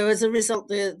 And so as a result,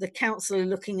 the council are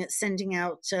looking at sending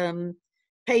out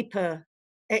paper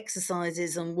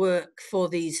exercises and work for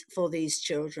these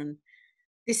children.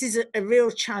 This is a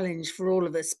real challenge for all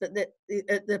of us, but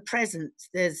at the present,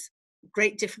 there's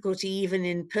great difficulty even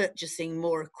in purchasing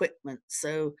more equipment.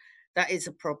 So that is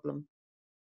a problem.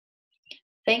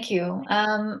 Thank you.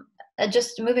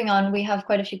 Just moving on, we have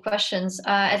quite a few questions.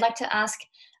 I'd like to ask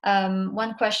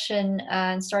one question,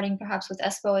 and starting perhaps with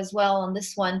Espo as well on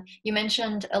this one. You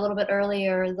mentioned a little bit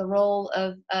earlier the role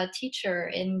of a teacher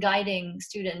in guiding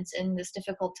students in this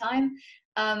difficult time.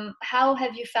 How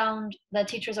have you found that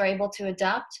teachers are able to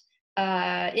adapt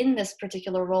in this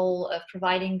particular role of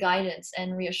providing guidance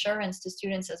and reassurance to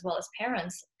students as well as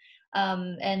parents?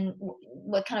 And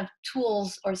what kind of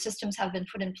tools or systems have been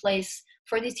put in place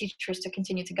for these teachers to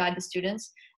continue to guide the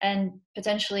students? And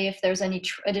potentially, if there's any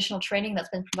additional training that's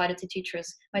been provided to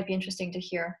teachers, might be interesting to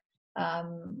hear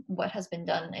what has been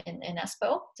done in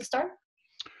Espo to start.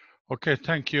 Okay,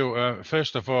 thank you.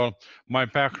 First of all, my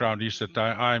background is that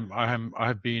I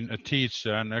have been a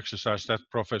teacher and exercised that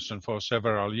profession for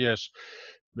several years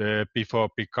before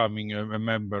becoming a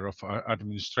member of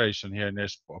administration here in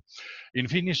Espoo. In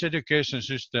Finnish education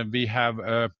system, we have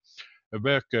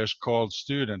workers called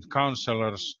student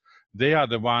counselors. They are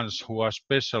the ones who are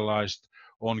specialized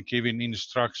on giving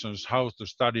instructions how to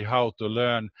study, how to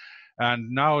learn. And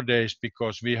nowadays,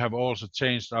 because we have also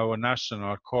changed our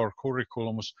national core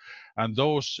curriculums, and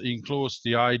those includes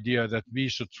the idea that we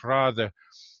should rather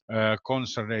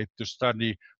concentrate to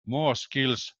study more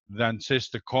skills than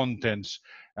just the contents.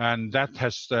 And that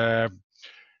has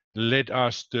led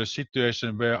us to a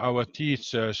situation where our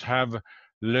teachers have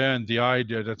learned the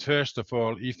idea that, first of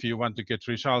all, if you want to get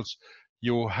results,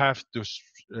 you have to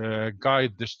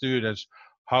guide the students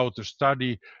how to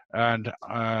study and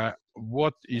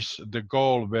what is the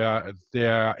goal where they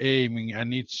are aiming.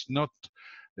 And it's not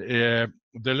the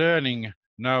learning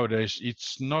nowadays,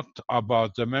 it's not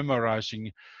about the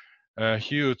memorizing a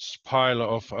huge pile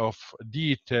of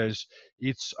details.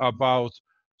 It's about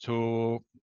to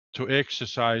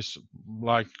exercise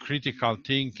like critical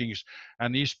thinkings,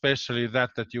 and especially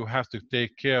that you have to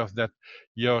take care of that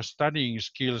your studying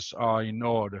skills are in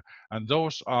order. And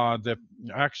those are the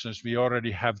actions we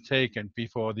already have taken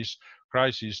before this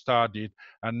crisis started,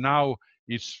 and now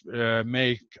it's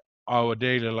make our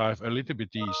daily life a little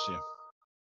bit easier.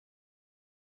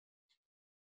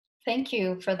 Thank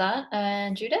you for that.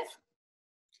 And Judith?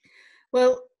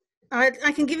 Well,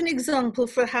 I can give an example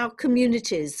for how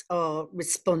communities are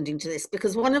responding to this,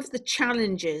 because one of the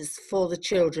challenges for the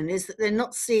children is that they're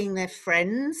not seeing their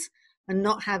friends and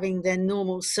not having their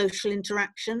normal social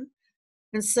interaction.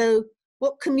 And so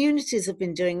what communities have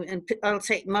been doing, and I'll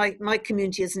take my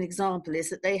community as an example, is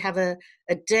that they have a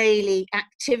daily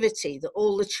activity that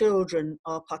all the children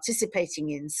are participating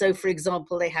in. So for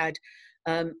example, they had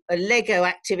a Lego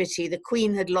activity. The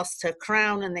Queen had lost her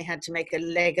crown and they had to make a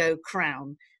Lego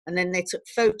crown. And then they took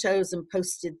photos and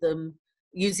posted them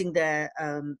using their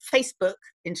Facebook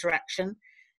interaction.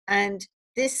 And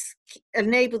this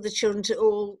enabled the children to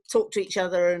all talk to each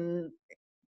other and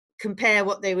compare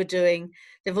what they were doing.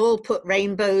 They've all put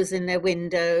rainbows in their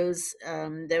windows.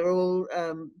 They're all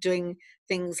doing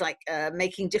things like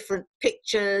making different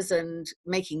pictures and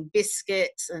making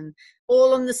biscuits, and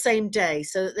all on the same day,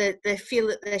 so that they feel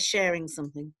that they're sharing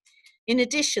something. In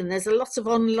addition, there's a lot of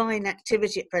online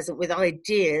activity at present with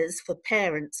ideas for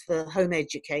parents for home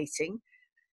educating,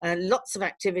 lots of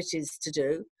activities to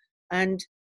do, and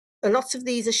a lot of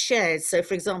these are shared. So,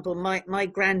 for example, my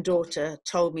granddaughter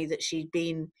told me that she'd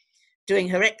been doing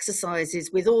her exercises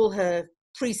with all her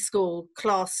preschool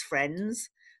class friends.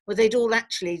 Well, they'd all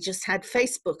actually just had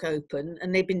Facebook open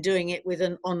and they'd been doing it with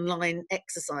an online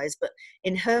exercise. But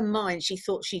in her mind, she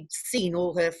thought she'd seen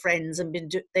all her friends and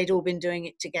they'd all been doing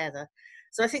it together.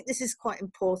 So I think this is quite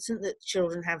important, that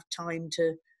children have time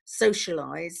to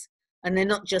socialize, and they're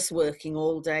not just working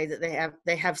all day, that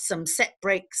they have some set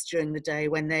breaks during the day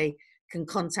when they can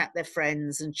contact their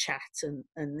friends and chat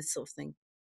and this sort of thing.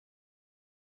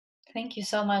 Thank you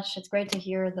so much. It's great to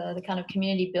hear the kind of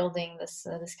community building this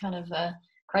kind of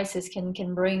crisis can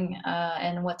bring,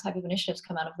 and what type of initiatives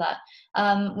come out of that.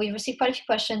 We've received quite a few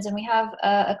questions, and we have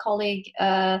a colleague,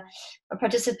 a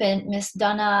participant, Miss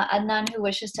Dana Adnan, who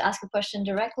wishes to ask a question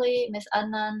directly. Miss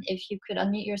Adnan, if you could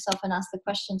unmute yourself and ask the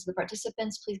question to the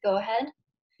participants, please go ahead.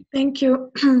 Thank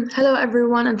you. Hello,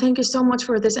 everyone, and thank you so much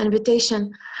for this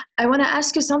invitation. I want to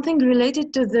ask you something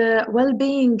related to the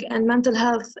well-being and mental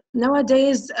health.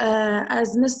 Nowadays,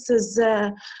 as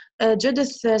Mrs.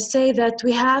 Judith say, that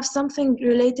we have something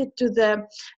related to the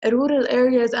rural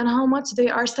areas and how much they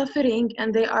are suffering,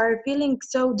 and they are feeling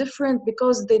so different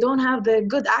because they don't have the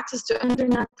good access to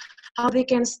internet, how they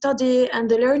can study, and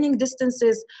the learning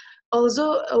distances.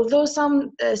 Although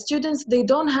some students, they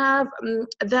don't have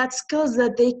that skills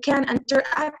that they can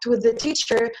interact with the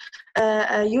teacher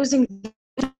using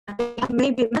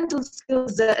maybe mental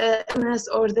skills, illness,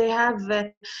 or they have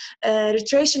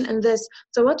retardation in this.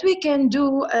 So what we can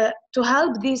do to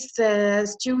help these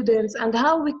students, and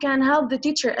how we can help the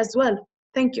teacher as well.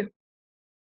 Thank you.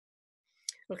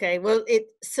 Okay, well, it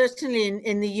certainly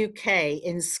in the UK,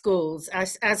 in schools,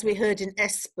 as we heard in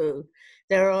ESPU,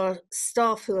 there are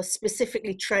staff who are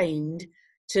specifically trained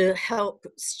to help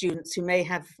students who may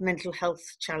have mental health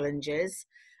challenges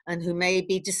and who may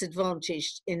be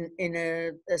disadvantaged in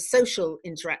a social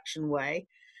interaction way.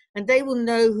 And they will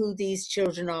know who these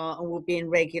children are and will be in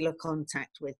regular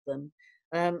contact with them.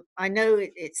 I know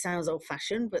it sounds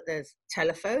old-fashioned, but there's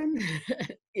telephone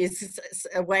is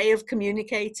a way of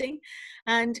communicating,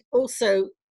 and also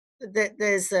that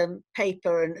there's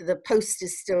paper, and the post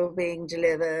is still being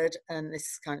delivered, and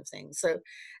this kind of thing. So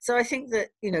I think that,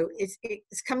 you know,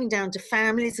 it's coming down to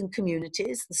families and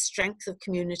communities, the strength of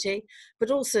community,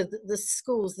 but also the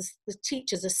schools, the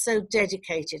teachers are so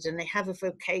dedicated, and they have a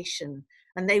vocation,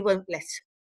 and they won't let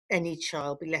any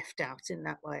child be left out in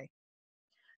that way.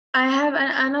 I have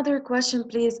another question,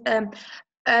 please.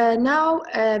 Now,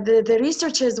 the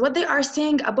researchers, what they are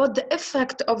saying about the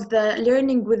effect of the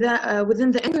learning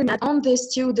within the internet on the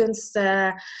students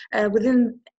at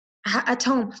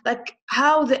home, like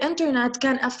how the internet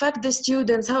can affect the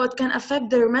students, how it can affect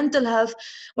their mental health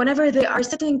whenever they are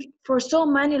sitting for so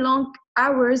many long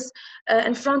hours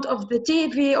in front of the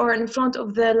TV or in front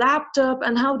of the laptop,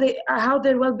 and how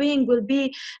their well-being will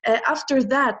be after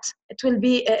that. It will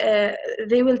be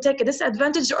they will take a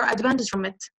disadvantage or advantage from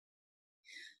it.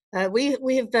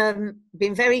 We have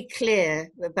been very clear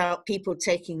about people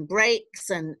taking breaks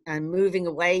and moving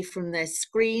away from their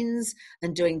screens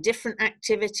and doing different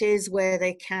activities where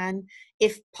they can,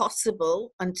 if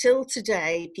possible. Until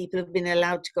today, people have been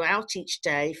allowed to go out each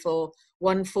day for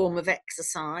one form of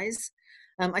exercise.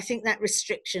 I think that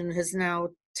restriction has now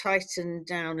tightened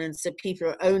down, and so people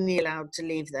are only allowed to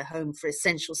leave their home for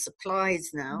essential supplies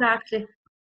now. Exactly.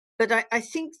 But I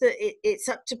think that it's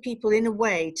up to people in a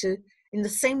way to, in the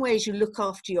same way as you look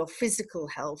after your physical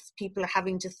health, people are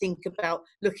having to think about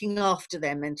looking after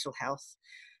their mental health.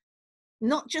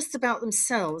 Not just about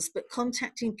themselves, but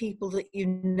contacting people that you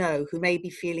know who may be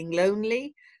feeling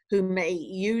lonely, who may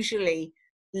usually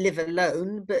live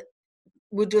alone, but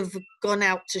would have gone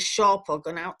out to shop or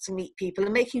gone out to meet people,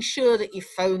 and making sure that you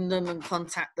phone them and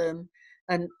contact them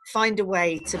and find a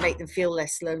way to make them feel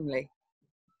less lonely.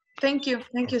 Thank you.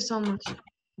 Thank you so much.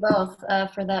 Both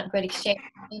for that great exchange.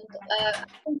 And I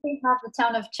think we have the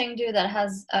town of Chengdu that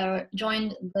has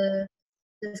joined the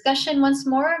discussion once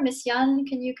more. Miss Yan,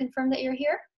 can you confirm that you're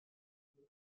here?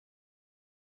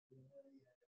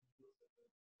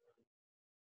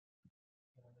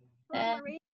 Hello,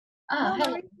 Marie.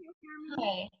 Hello. Marie, can you hear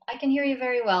me? Hi, I can hear you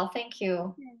very well. Thank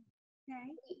you.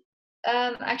 Okay.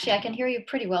 Actually, I can hear you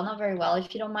pretty well, not very well.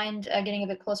 If you don't mind getting a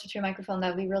bit closer to your microphone, that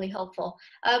would be really helpful.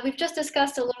 We've just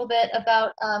discussed a little bit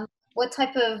about what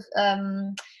type of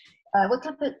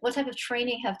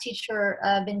training have teachers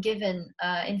been given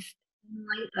in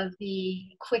light of the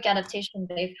quick adaptation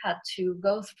they've had to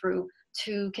go through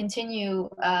to continue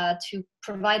to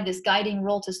provide this guiding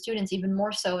role to students, even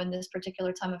more so in this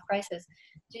particular time of crisis.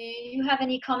 Do you have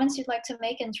any comments you'd like to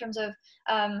make in terms of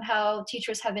how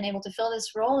teachers have been able to fill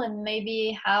this role, and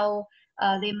maybe how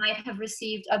they might have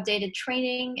received updated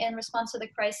training in response to the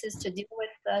crisis to deal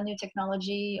with new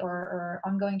technology or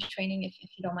ongoing training, if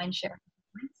you don't mind sharing?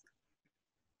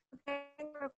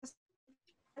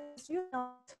 As you know,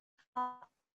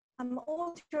 I'm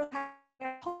all teacher.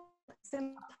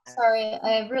 Sorry,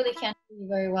 I really can't hear you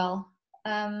very well.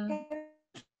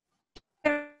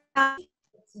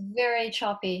 It's very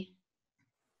choppy.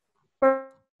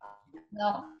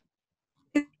 No.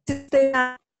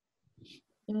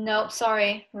 Nope,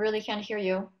 sorry, really can't hear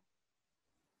you.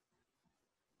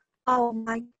 Oh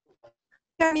my.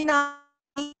 Hear me now?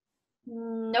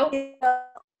 Nope.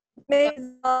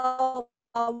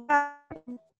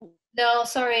 No,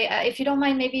 sorry. If you don't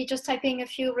mind, maybe just typing a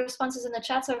few responses in the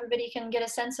chat so everybody can get a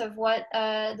sense of what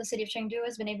the city of Chengdu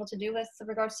has been able to do with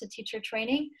regards to teacher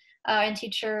training and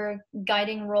teacher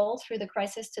guiding role through the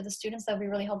crisis to the students. That would be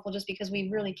really helpful, just because we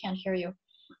really can't hear you.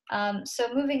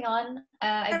 So moving on,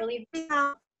 I believe.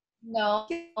 No,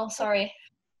 oh, sorry.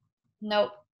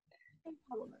 Nope.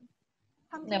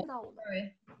 No,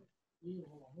 sorry.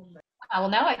 Well,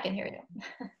 now I can hear you.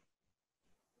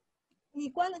 I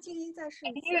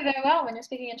can hear you very well when you're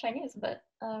speaking in Chinese, but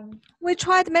we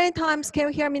tried many times. Can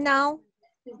you hear me now?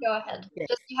 Please go ahead. Yes.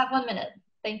 Just you have 1 minute.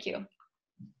 Thank you.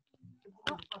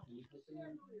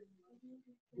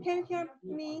 Can you hear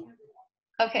me?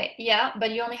 Okay, yeah,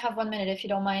 but you only have 1 minute if you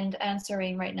don't mind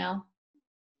answering right now.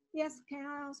 Yes, can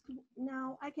I ask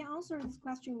now? I can answer this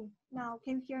question now.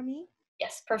 Can you hear me?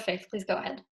 Yes, perfect. Please go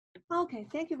ahead. Okay,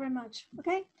 thank you very much.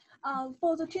 Okay,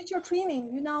 for the teacher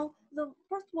training, you know, the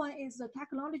first one is the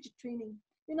technology training.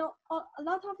 You know, a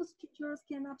lot of teachers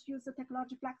cannot use the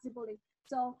technology flexibly.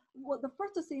 So what the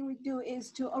first thing we do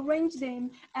is to arrange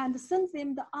them and send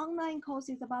them the online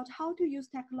courses about how to use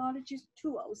technology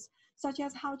tools, such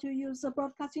as how to use the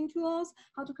broadcasting tools,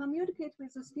 how to communicate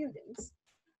with the students.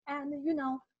 And you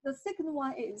know, the second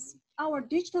one is our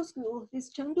digital school.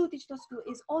 This Chengdu Digital School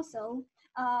is also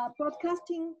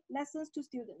broadcasting lessons to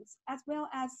students as well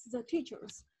as the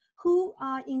teachers who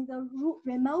are in the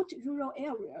remote rural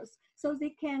areas, so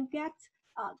they can get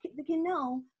they can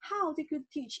know how they could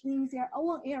teach in their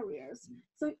own areas.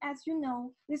 So as you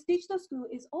know, this digital school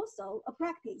is also a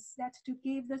practice that to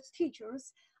give the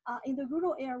teachers in the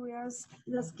rural areas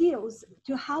the skills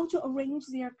to how to arrange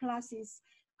their classes.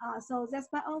 So that's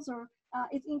my answer.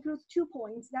 It includes 2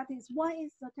 points. That is, one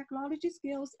is the technology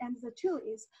skills, and the 2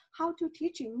 is how to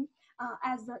teaching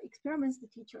as the experienced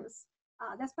teachers.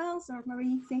 That's my answer,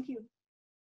 Marie. Thank you.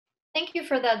 Thank you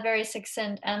for that very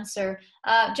succinct answer.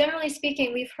 Generally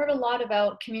speaking, we've heard a lot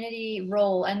about community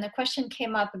role, and the question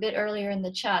came up a bit earlier in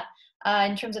the chat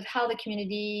in terms of how the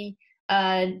community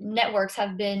networks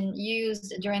have been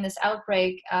used during this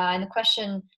outbreak, and the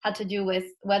question had to do with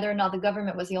whether or not the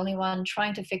government was the only one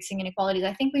trying to fixing inequalities.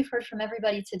 I think we've heard from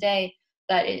everybody today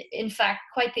that in fact,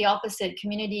 quite the opposite.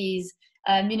 Communities,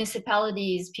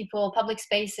 municipalities, people, public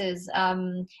spaces,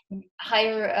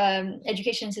 higher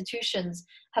education institutions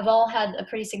have all had a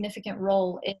pretty significant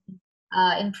role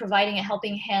in providing a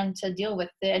helping hand to deal with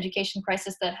the education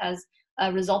crisis that has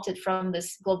resulted from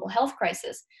this global health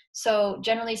crisis. So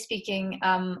generally speaking,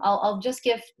 I'll just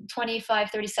give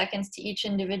 25-30 seconds to each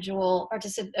individual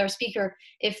participant or speaker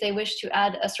if they wish to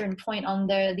add a certain point on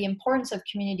the importance of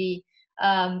community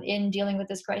in dealing with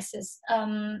this crisis.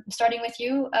 Starting with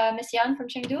you, Ms. Yan from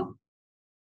Chengdu.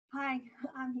 Hi,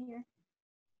 I'm here.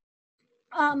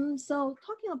 So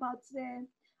talking about the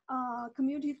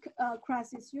community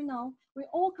crisis, you know, we're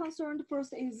all concerned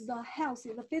first is the health,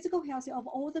 the physical health of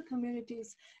all the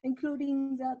communities,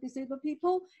 including the disabled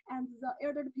people and the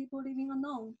elderly people living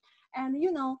alone. And,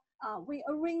 you know,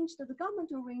 the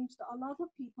government arranged a lot of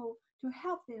people to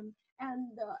help them.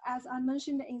 And as I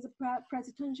mentioned in the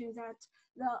presentation, that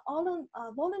all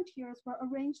volunteers were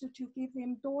arranged to give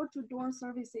them door-to-door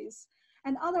services.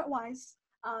 And otherwise,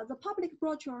 the public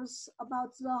brochures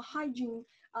about the hygiene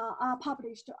are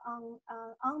published on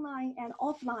online and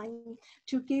offline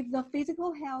to give the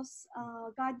physical health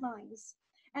guidelines.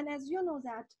 And as you know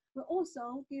that, we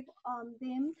also give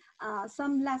them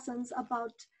some lessons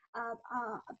about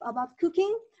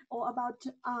cooking or about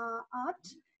art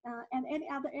and any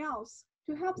other else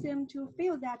to help them to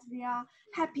feel that they are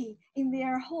happy in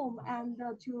their home and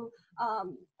to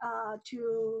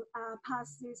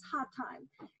pass this hard time.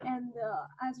 And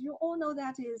as you all know,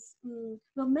 that is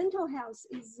the mental health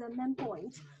is the main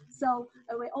point. So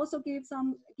we also give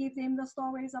them the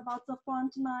stories about the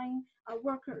frontline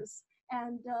workers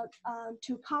and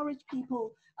to encourage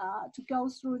people to go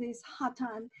through this hard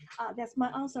time. That's my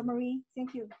answer, Marie.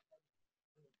 Thank you.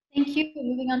 Thank you.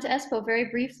 Moving on to Espo very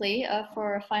briefly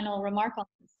for a final remark on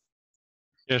this.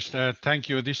 Yes, thank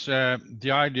you. This the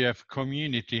idea of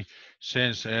community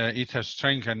sense it has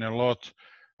strengthened a lot,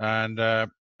 and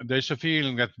there's a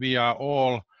feeling that we are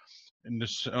all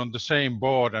on the same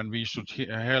board and we should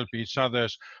help each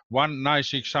others. One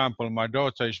nice example: my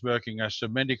daughter is working as a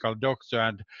medical doctor,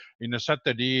 and in a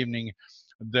Saturday evening,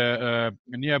 the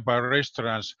nearby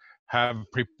restaurants have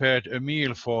prepared a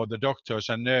meal for the doctors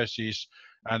and nurses,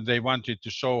 and they wanted to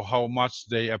show how much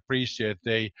they appreciate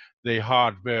their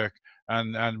hard work.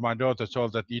 And my daughter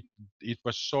told that it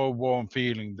was so warm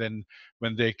feeling then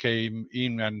when they came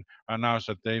in and announced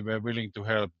that they were willing to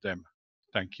help them.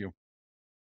 Thank you.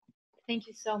 Thank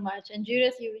you so much. And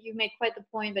Judith, you made quite the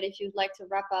point, but if you'd like to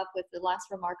wrap up with the last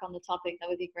remark on the topic, that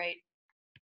would be great.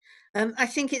 I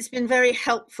think it's been very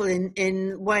helpful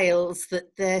in Wales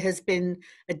that there has been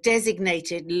a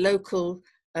designated local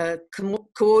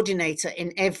coordinator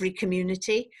in every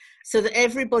community, so that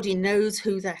everybody knows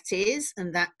who that is,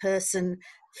 and that person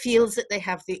feels that they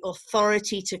have the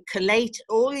authority to collate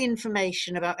all the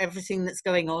information about everything that's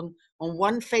going on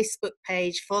one Facebook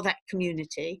page for that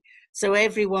community, so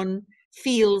everyone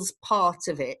feels part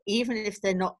of it, even if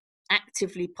they're not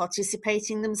actively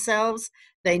participating themselves.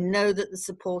 They know that the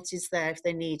support is there if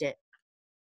they need it.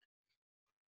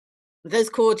 Those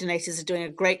coordinators are doing a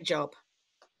great job.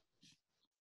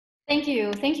 Thank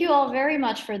you. Thank you all very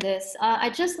much for this.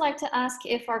 I'd just like to ask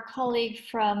if our colleague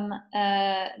from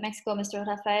Mexico, Mr.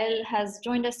 Rafael, has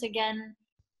joined us again,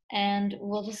 and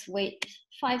we'll just wait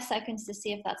 5 seconds to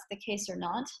see if that's the case or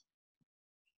not.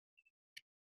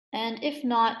 And if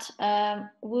not,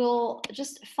 we'll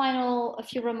just a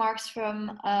few remarks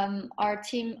from our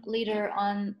team leader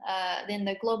in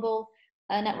the Global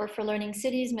Network for Learning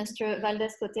Cities, Mr.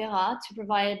 Valdez-Cotera, to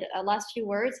provide last few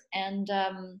words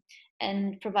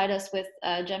and provide us with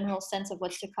a general sense of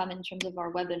what's to come in terms of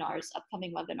our webinars,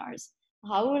 upcoming webinars.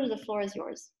 Raul, the floor is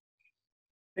yours.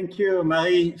 Thank you,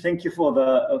 Marie. Thank you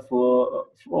to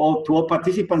all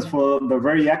participants for the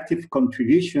very active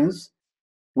contributions.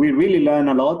 We really learn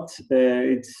a lot.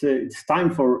 It's time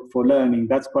for learning.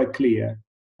 That's quite clear.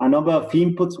 A number of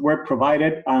inputs were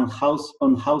provided on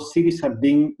how cities have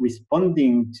been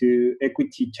responding to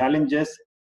equity challenges.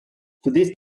 To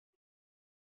this.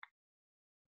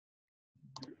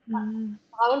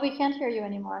 Raul, we can't hear you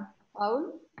anymore.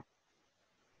 Raul?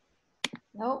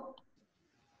 No.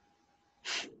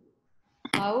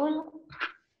 Raul?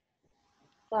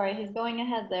 Sorry, he's going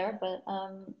ahead there, but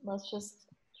let's just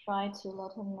try to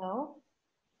let him know.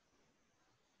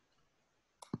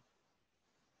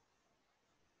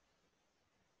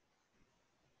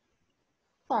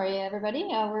 Sorry, everybody.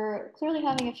 We're clearly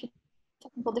having a few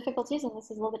technical difficulties, and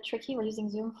this is a little bit tricky. We're using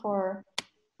Zoom for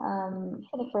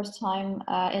the first time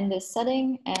in this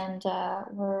setting, and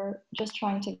we're just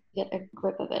trying to get a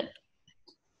grip of it.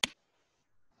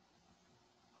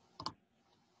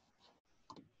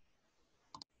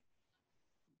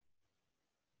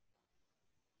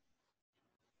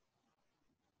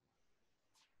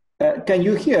 Can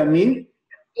you hear me?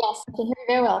 Yes, I can hear you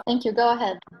very well. Thank you. Go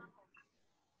ahead.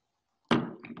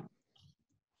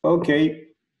 Okay.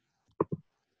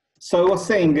 So I was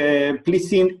saying,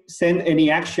 please send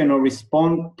any action or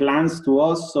response plans to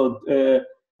us so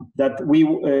that we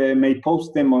may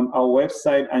post them on our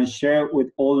website and share with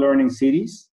all learning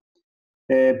cities.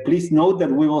 Please note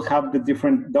that we will have the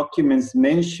different documents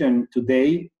mentioned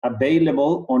today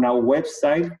available on our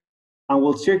website, and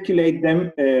we'll circulate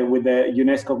them with the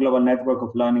UNESCO Global Network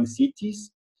of Learning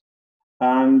Cities.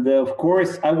 And of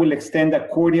course, I will extend a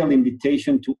cordial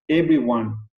invitation to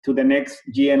everyone to the next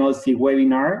GNLC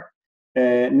webinar.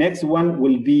 Next one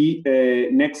will be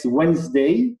next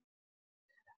Wednesday.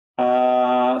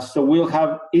 So we'll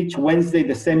have each Wednesday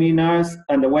the seminars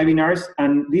and the webinars,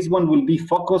 and this one will be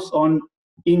focused on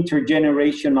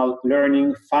intergenerational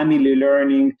learning, family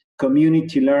learning,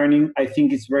 community learning. I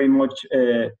think it's very much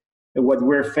what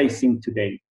we're facing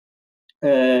today.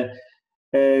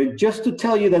 Just to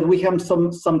tell you that we have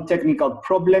some technical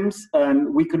problems,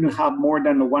 and we couldn't have more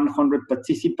than 100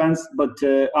 participants, but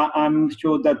I'm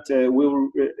sure that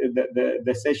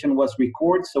the session was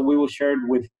recorded, so we will share it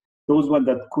with those ones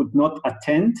that could not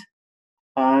attend.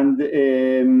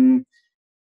 And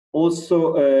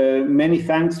Also, many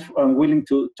thanks. I'm willing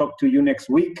to talk to you next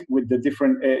week with the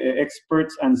different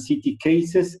experts and city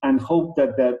cases, and hope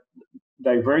that the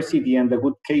diversity and the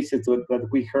good cases that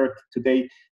we heard today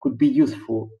could be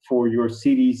useful for your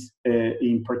cities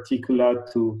in particular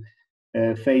to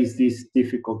face this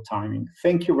difficult timing.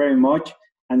 Thank you very much,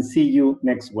 and see you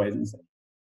next Wednesday.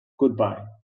 Goodbye.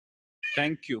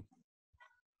 Thank you.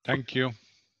 Thank you.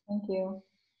 Thank you.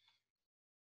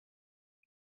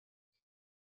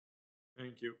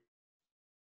 Thank you.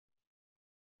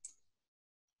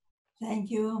 Thank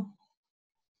you.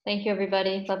 Thank you,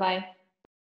 everybody. Bye-bye.